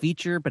nice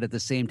feature, but at the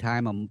same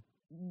time,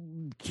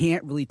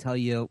 can't really tell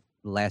you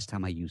last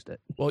time I used it.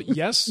 Well,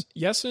 yes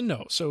and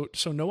no. So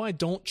no, I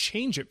don't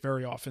change it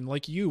very often.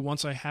 Like you,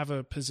 once I have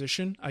a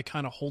position, I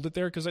kind of hold it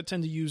there because I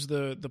tend to use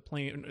the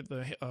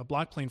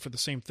block plane for the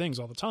same things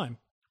all the time.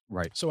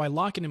 Right. So I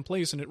lock it in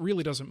place and it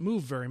really doesn't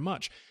move very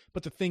much.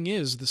 But the thing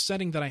is, the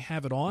setting that I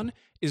have it on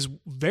is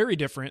very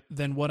different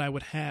than what I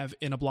would have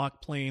in a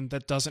block plane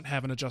that doesn't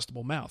have an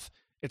adjustable mouth.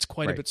 It's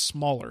quite a bit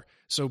smaller.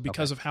 So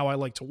because of how I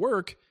like to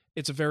work,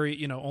 it's a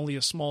very, only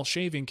a small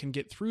shaving can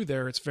get through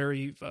there. It's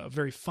very,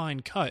 very fine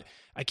cut.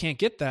 I can't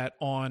get that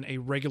on a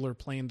regular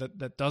plane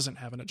that doesn't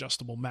have an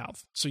adjustable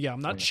mouth. So yeah,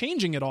 I'm not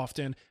changing it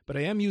often, but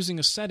I am using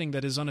a setting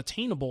that is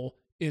unattainable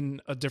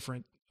in a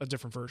different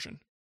version.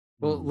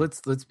 Well,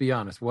 let's be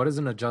honest. What does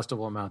an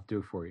adjustable mouth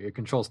do for you? It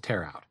controls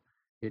tear out.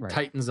 It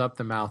tightens up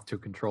the mouth to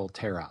control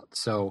tear out.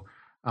 So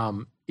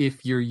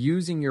if you're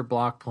using your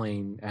block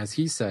plane, as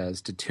he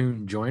says, to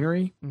tune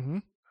joinery,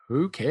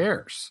 who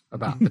cares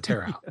about the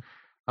tear out?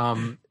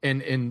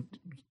 And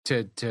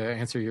to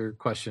answer your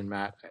question,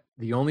 Matt,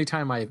 the only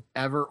time I've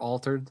ever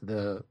altered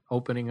the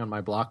opening on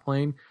my block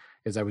plane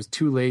is I was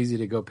too lazy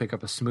to go pick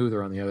up a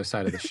smoother on the other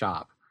side of the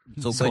shop.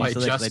 So I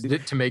adjusted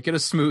it to make it a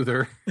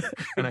smoother,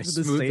 and I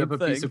smoothed up a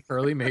piece of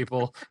curly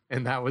maple,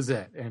 and that was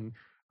it. And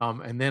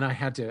And then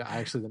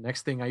the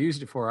next thing I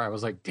used it for, I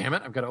was like, damn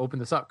it, I've got to open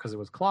this up because it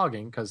was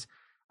clogging. Because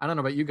I don't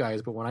know about you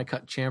guys, but when I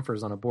cut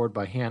chamfers on a board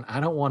by hand, I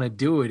don't want to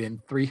do it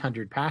in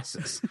 300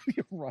 passes.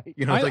 You're right.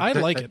 I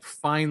like it.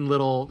 Fine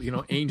little,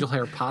 angel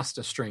hair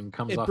pasta string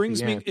comes off the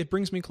end. It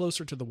brings me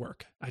closer to the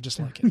work. I just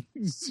like it.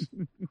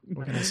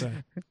 What can I say?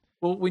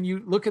 Well, when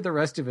you look at the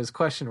rest of his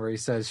question where he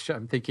says,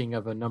 I'm thinking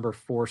of a number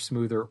 4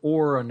 smoother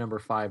or a number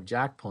 5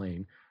 jack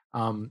plane.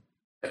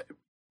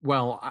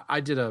 Well,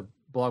 I did a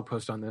blog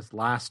post on this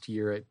last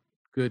year at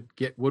Good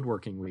Get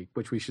Woodworking Week,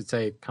 which we should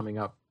say coming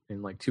up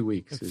in like 2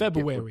 weeks. In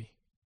February.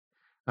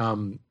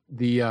 And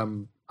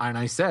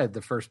I said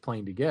the first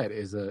plane to get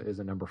is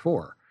a number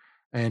 4.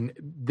 And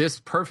this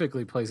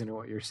perfectly plays into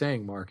what you're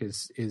saying, Mark,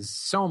 is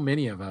so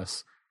many of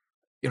us,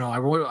 I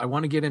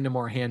want to get into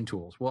more hand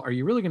tools. Well, are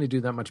you really going to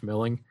do that much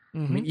milling?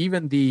 Mm-hmm. I mean,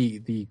 even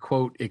the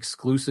quote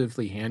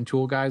exclusively hand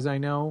tool guys I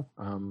know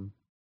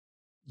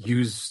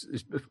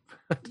use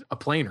a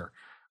planer.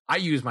 I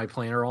use my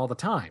planer all the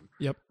time.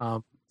 Yep.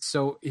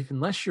 So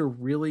unless you're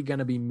really going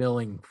to be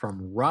milling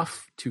from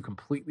rough to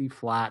completely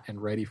flat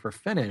and ready for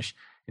finish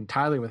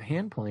entirely with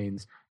hand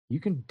planes, you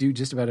can do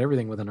just about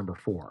everything with a number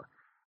 4.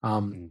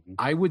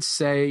 I would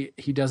say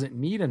he doesn't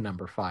need a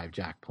number 5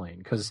 jack plane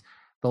because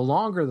the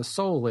longer the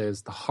sole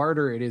is, the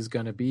harder it is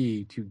going to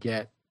be to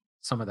get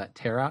some of that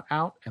tear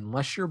out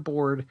unless your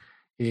board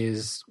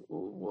is,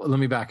 let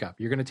me back up.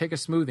 You're going to take a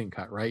smoothing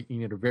cut, right? You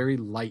need a very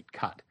light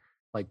cut,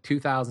 like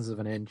 0.02 of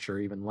an inch or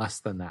even less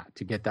than that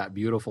to get that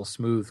beautiful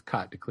smooth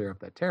cut to clear up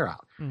that tear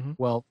out. Mm-hmm.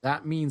 Well,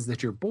 that means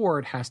that your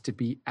board has to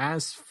be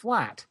as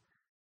flat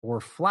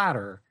or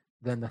flatter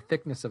than the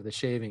thickness of the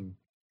shaving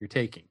you're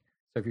taking.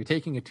 So if you're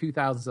taking a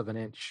 0.02 of an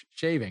inch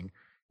shaving,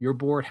 your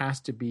board has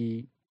to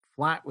be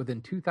flat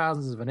within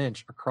 0.02 of an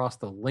inch across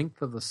the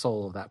length of the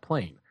sole of that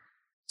plane.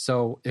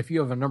 So if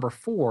you have a number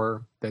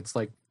 4 that's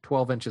like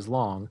 12 inches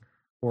long,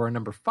 or a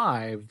number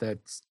 5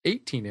 that's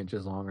 18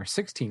 inches long or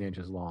 16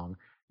 inches long,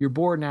 your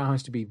board now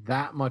has to be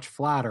that much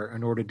flatter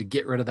in order to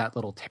get rid of that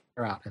little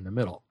tear out in the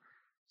middle.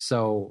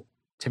 So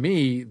to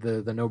me,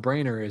 the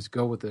no-brainer is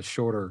go with the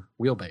shorter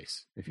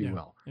wheelbase, if you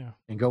will,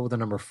 and go with the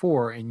number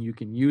 4, and you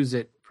can use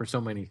it for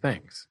so many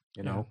things,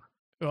 you know?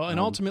 Well, and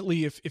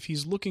ultimately, if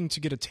he's looking to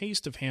get a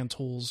taste of hand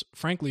tools,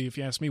 frankly, if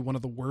you ask me, one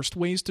of the worst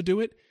ways to do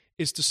it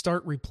is to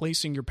start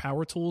replacing your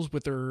power tools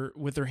with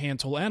their hand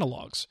tool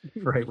analogs.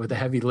 Right, with the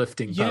heavy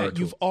lifting power tools.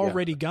 You've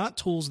already got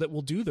tools that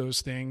will do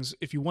those things.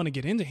 If you want to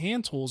get into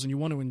hand tools and you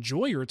want to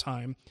enjoy your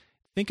time,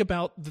 think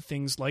about the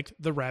things like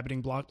the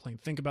rabbiting block plane.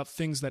 Think about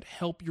things that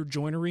help your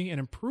joinery and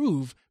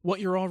improve what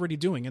you're already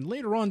doing. And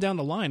later on down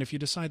the line, if you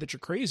decide that you're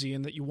crazy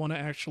and that you want to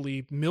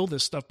actually mill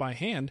this stuff by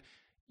hand,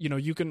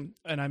 you can,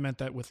 and I meant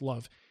that with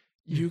love,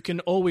 you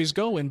can always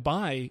go and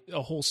buy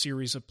a whole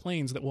series of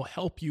planes that will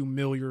help you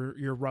mill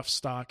your rough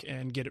stock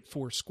and get it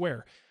 4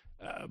 square.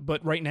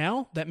 But right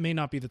now, that may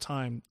not be the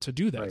time to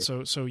do that.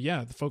 Right. So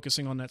yeah,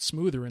 focusing on that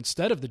smoother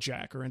instead of the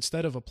jack or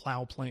instead of a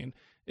plow plane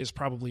is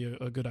probably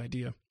a good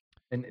idea.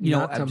 And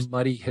not to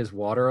muddy his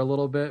water a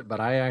little bit,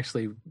 but I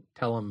actually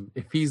tell him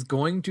if he's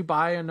going to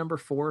buy a number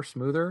 4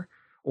 smoother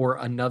or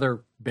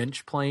another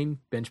bench planes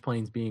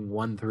being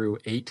 1 through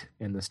 8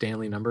 in the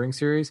Stanley numbering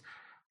series,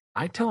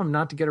 I tell him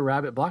not to get a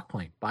rabbit block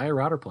plane. Buy a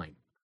router plane.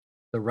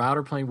 The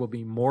router plane will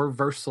be more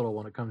versatile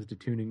when it comes to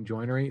tuning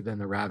joinery than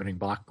the rabbiting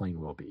block plane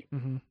will be.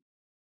 Mm-hmm.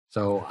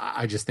 So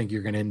I just think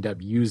you're going to end up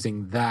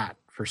using that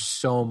for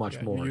so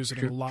much more. Use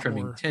it a lot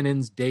trimming more.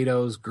 tenons,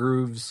 dados,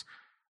 grooves,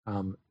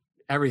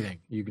 everything.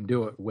 You can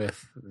do it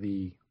with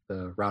the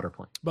router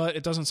plane. But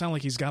it doesn't sound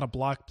like he's got a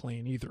block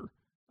plane either.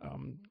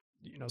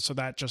 So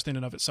that just in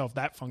and of itself,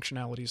 that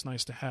functionality is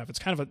nice to have. It's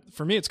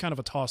for me, it's kind of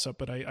a toss up,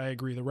 but I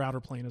agree. The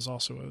router plane is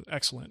also an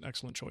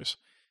excellent choice.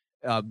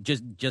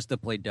 Just to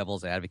play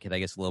devil's advocate, I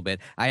guess, a little bit.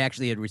 I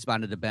actually had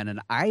responded to Ben, and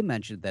I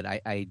mentioned that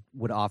I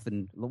would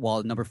often,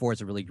 while number 4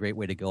 is a really great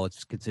way to go,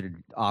 it's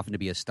considered often to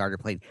be a starter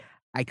plane.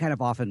 I kind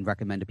of often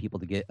recommend to people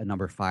to get a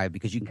number 5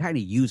 because you can kind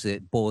of use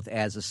it both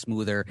as a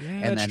smoother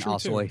and then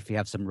also too. If you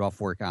have some rough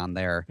work on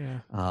there.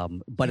 Yeah.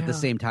 But at the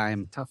same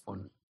time, tough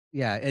one.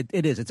 Yeah,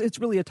 it is. It's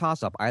really a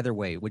toss up either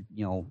way.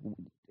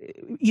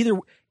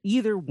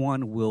 Either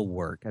one will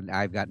work, and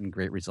I've gotten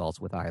great results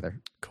with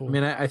either. Cool. I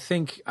mean, I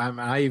think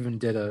I even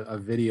did a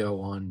video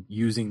on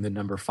using the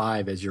number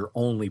 5 as your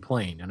only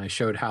plane, and I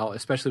showed how,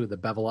 especially with the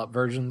bevel up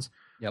versions,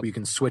 where you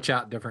can switch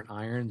out different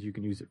irons. You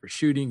can use it for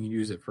shooting. You can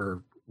use it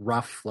for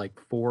rough, like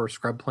 4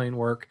 scrub plane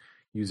work.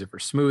 Use it for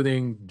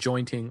smoothing,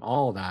 jointing,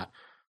 all of that.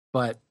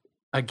 But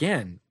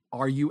again,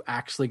 are you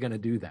actually going to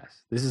do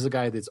this? This is a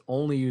guy that's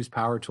only used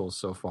power tools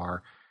so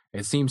far.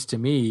 It seems to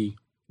me,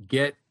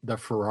 get the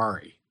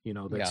Ferrari,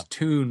 that's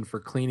tuned for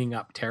cleaning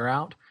up tear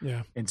out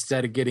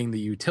instead of getting the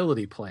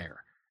utility player.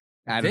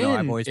 I don't know.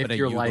 I've always been a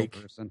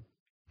Yugo person.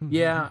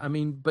 Yeah, I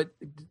mean, but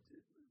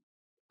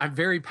I'm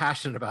very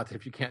passionate about that.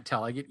 If you can't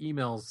tell, I get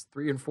emails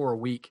 3 and 4 a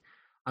week.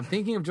 I'm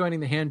thinking of joining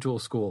the hand tool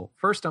school.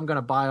 First, I'm going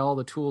to buy all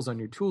the tools on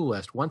your tool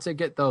list. Once I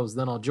get those,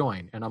 then I'll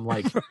join. And I'm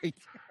like,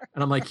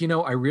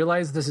 I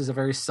realize this is a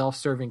very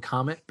self-serving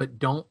comment, but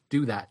don't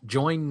do that.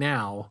 Join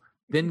now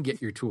then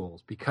get your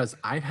tools, because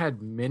I've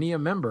had many a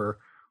member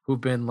who've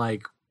been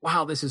like,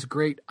 wow, this is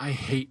great. I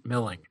hate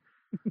milling.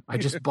 I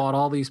just bought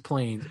all these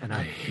planes and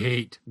I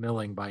hate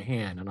milling by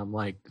hand. And I'm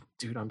like,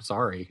 dude, I'm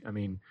sorry. I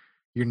mean,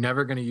 you're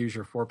never going to use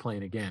your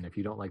 4-plane again if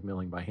you don't like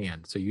milling by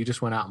hand. So you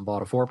just went out and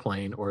bought a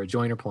 4-plane or a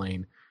joiner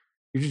plane.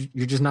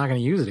 You're just not going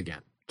to use it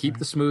again. Keep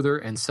the smoother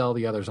and sell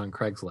the others on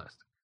Craigslist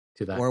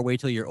to that. Or wait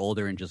till you're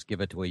older and just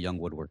give it to a young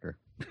woodworker.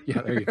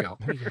 Yeah, there you go.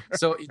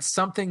 So it's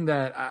something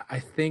that I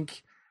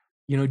think,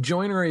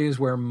 joinery is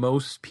where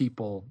most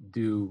people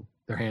do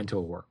their hand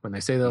tool work. When they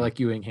say they like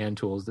using hand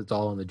tools, that's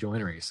all on the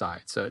joinery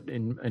side. So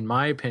in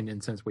my opinion,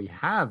 since we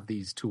have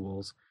these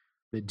tools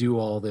that do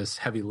all this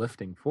heavy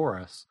lifting for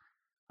us,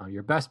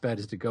 your best bet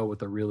is to go with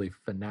the really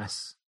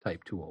finesse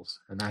type tools.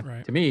 And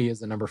that to me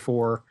is the number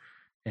 4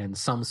 and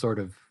some sort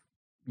of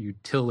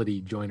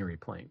utility joinery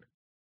plane.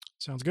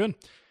 Sounds good.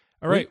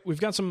 All right, we've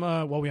got some,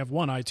 we have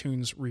one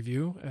iTunes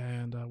review,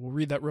 and we'll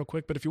read that real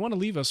quick. But if you want to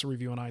leave us a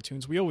review on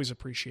iTunes, we always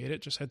appreciate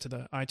it. Just head to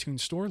the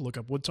iTunes store, look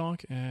up Wood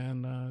Talk,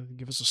 and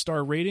give us a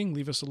star rating.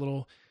 Leave us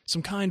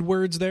some kind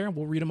words there.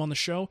 We'll read them on the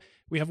show.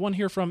 We have one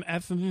here from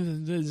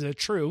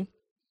True.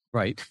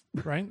 Right.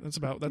 That's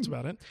about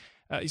it.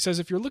 He says,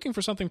 if you're looking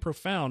for something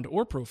profound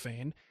or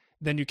profane,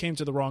 then you came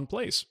to the wrong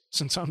place.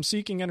 Since I'm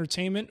seeking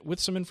entertainment with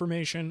some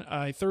information,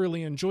 I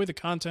thoroughly enjoy the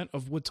content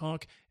of Wood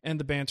Talk and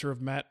the banter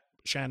of Matt,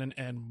 Shannon,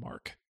 and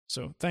Mark.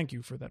 So thank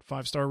you for that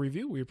 5-star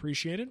review. We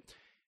appreciate it.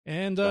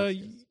 And I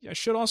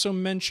should also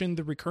mention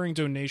the recurring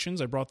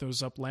donations. I brought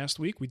those up last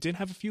week. We did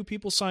have a few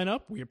people sign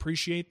up. We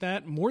appreciate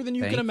that more than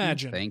you can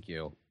imagine. Thank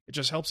you. It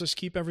just helps us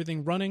keep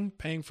everything running,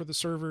 paying for the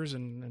servers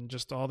and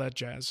just all that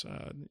jazz.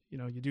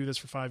 You do this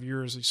for 5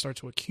 years, you start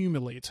to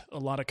accumulate a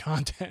lot of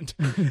content,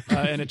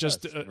 and it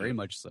just very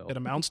much so. It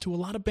amounts to a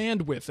lot of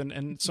bandwidth,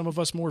 and some of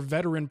us more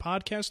veteran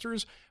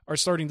podcasters are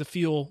starting to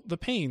feel the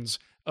pains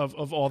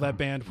of all that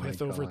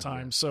bandwidth over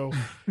time.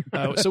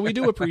 Yeah. So we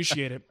do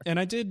appreciate it.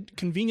 And I did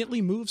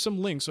conveniently move some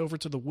links over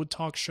to the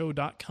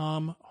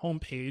woodtalkshow.com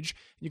homepage.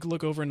 You can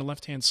look over in the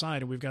left-hand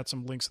side, and we've got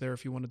some links there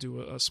if you want to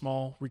do a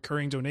small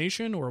recurring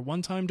donation or a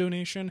one-time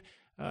donation.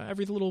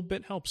 Every little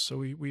bit helps, so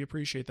we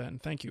appreciate that,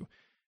 and thank you.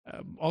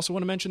 Also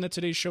want to mention that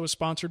today's show is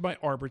sponsored by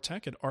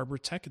ArborTech at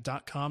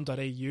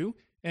arbortech.com.au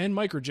and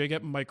MicroJig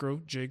at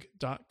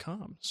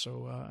microjig.com.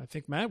 So I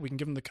think, Matt, we can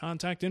give them the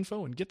contact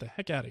info and get the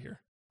heck out of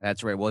here.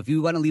 That's right. Well, if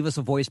you want to leave us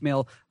a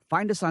voicemail,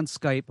 find us on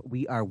Skype.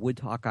 We are Wood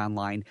Talk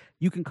Online.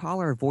 You can call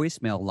our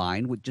voicemail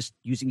line with just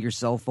using your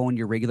cell phone,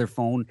 your regular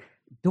phone.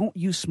 Don't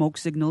use smoke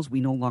signals. We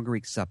no longer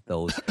accept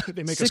those.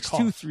 They make us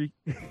call.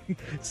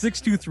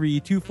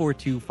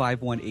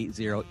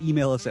 623-242-5180.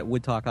 Email us at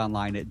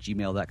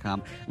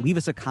woodtalkonline@gmail.com. Leave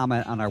us a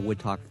comment on our Wood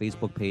Talk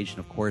Facebook page. And,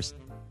 of course,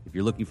 if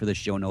you're looking for the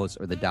show notes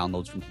or the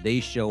downloads from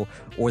today's show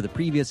or the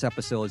previous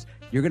episodes,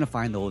 you're going to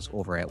find those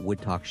over at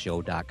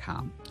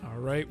woodtalkshow.com. All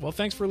right. Well,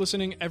 thanks for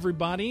listening,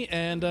 everybody.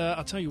 And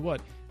I'll tell you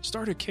what,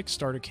 start a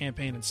Kickstarter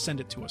campaign and send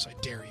it to us. I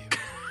dare you.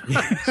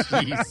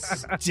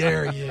 Jeez.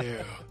 Dare you.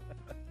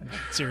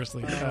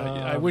 Seriously.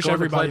 I wish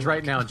everybody pledge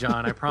right now,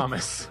 John. I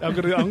promise. I'm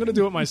gonna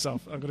do it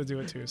myself. I'm gonna do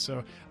it too.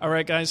 So, all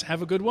right, guys,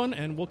 have a good one,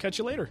 and we'll catch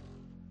you later.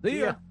 See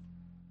ya.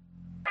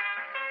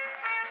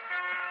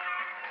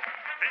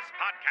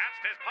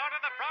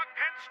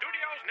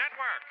 Studios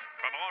Network.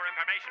 For more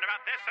information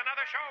about this and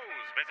other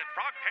shows, visit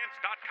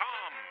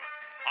frogpants.com.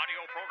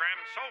 Audio program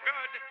so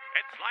good,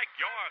 it's like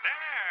you're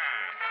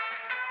there.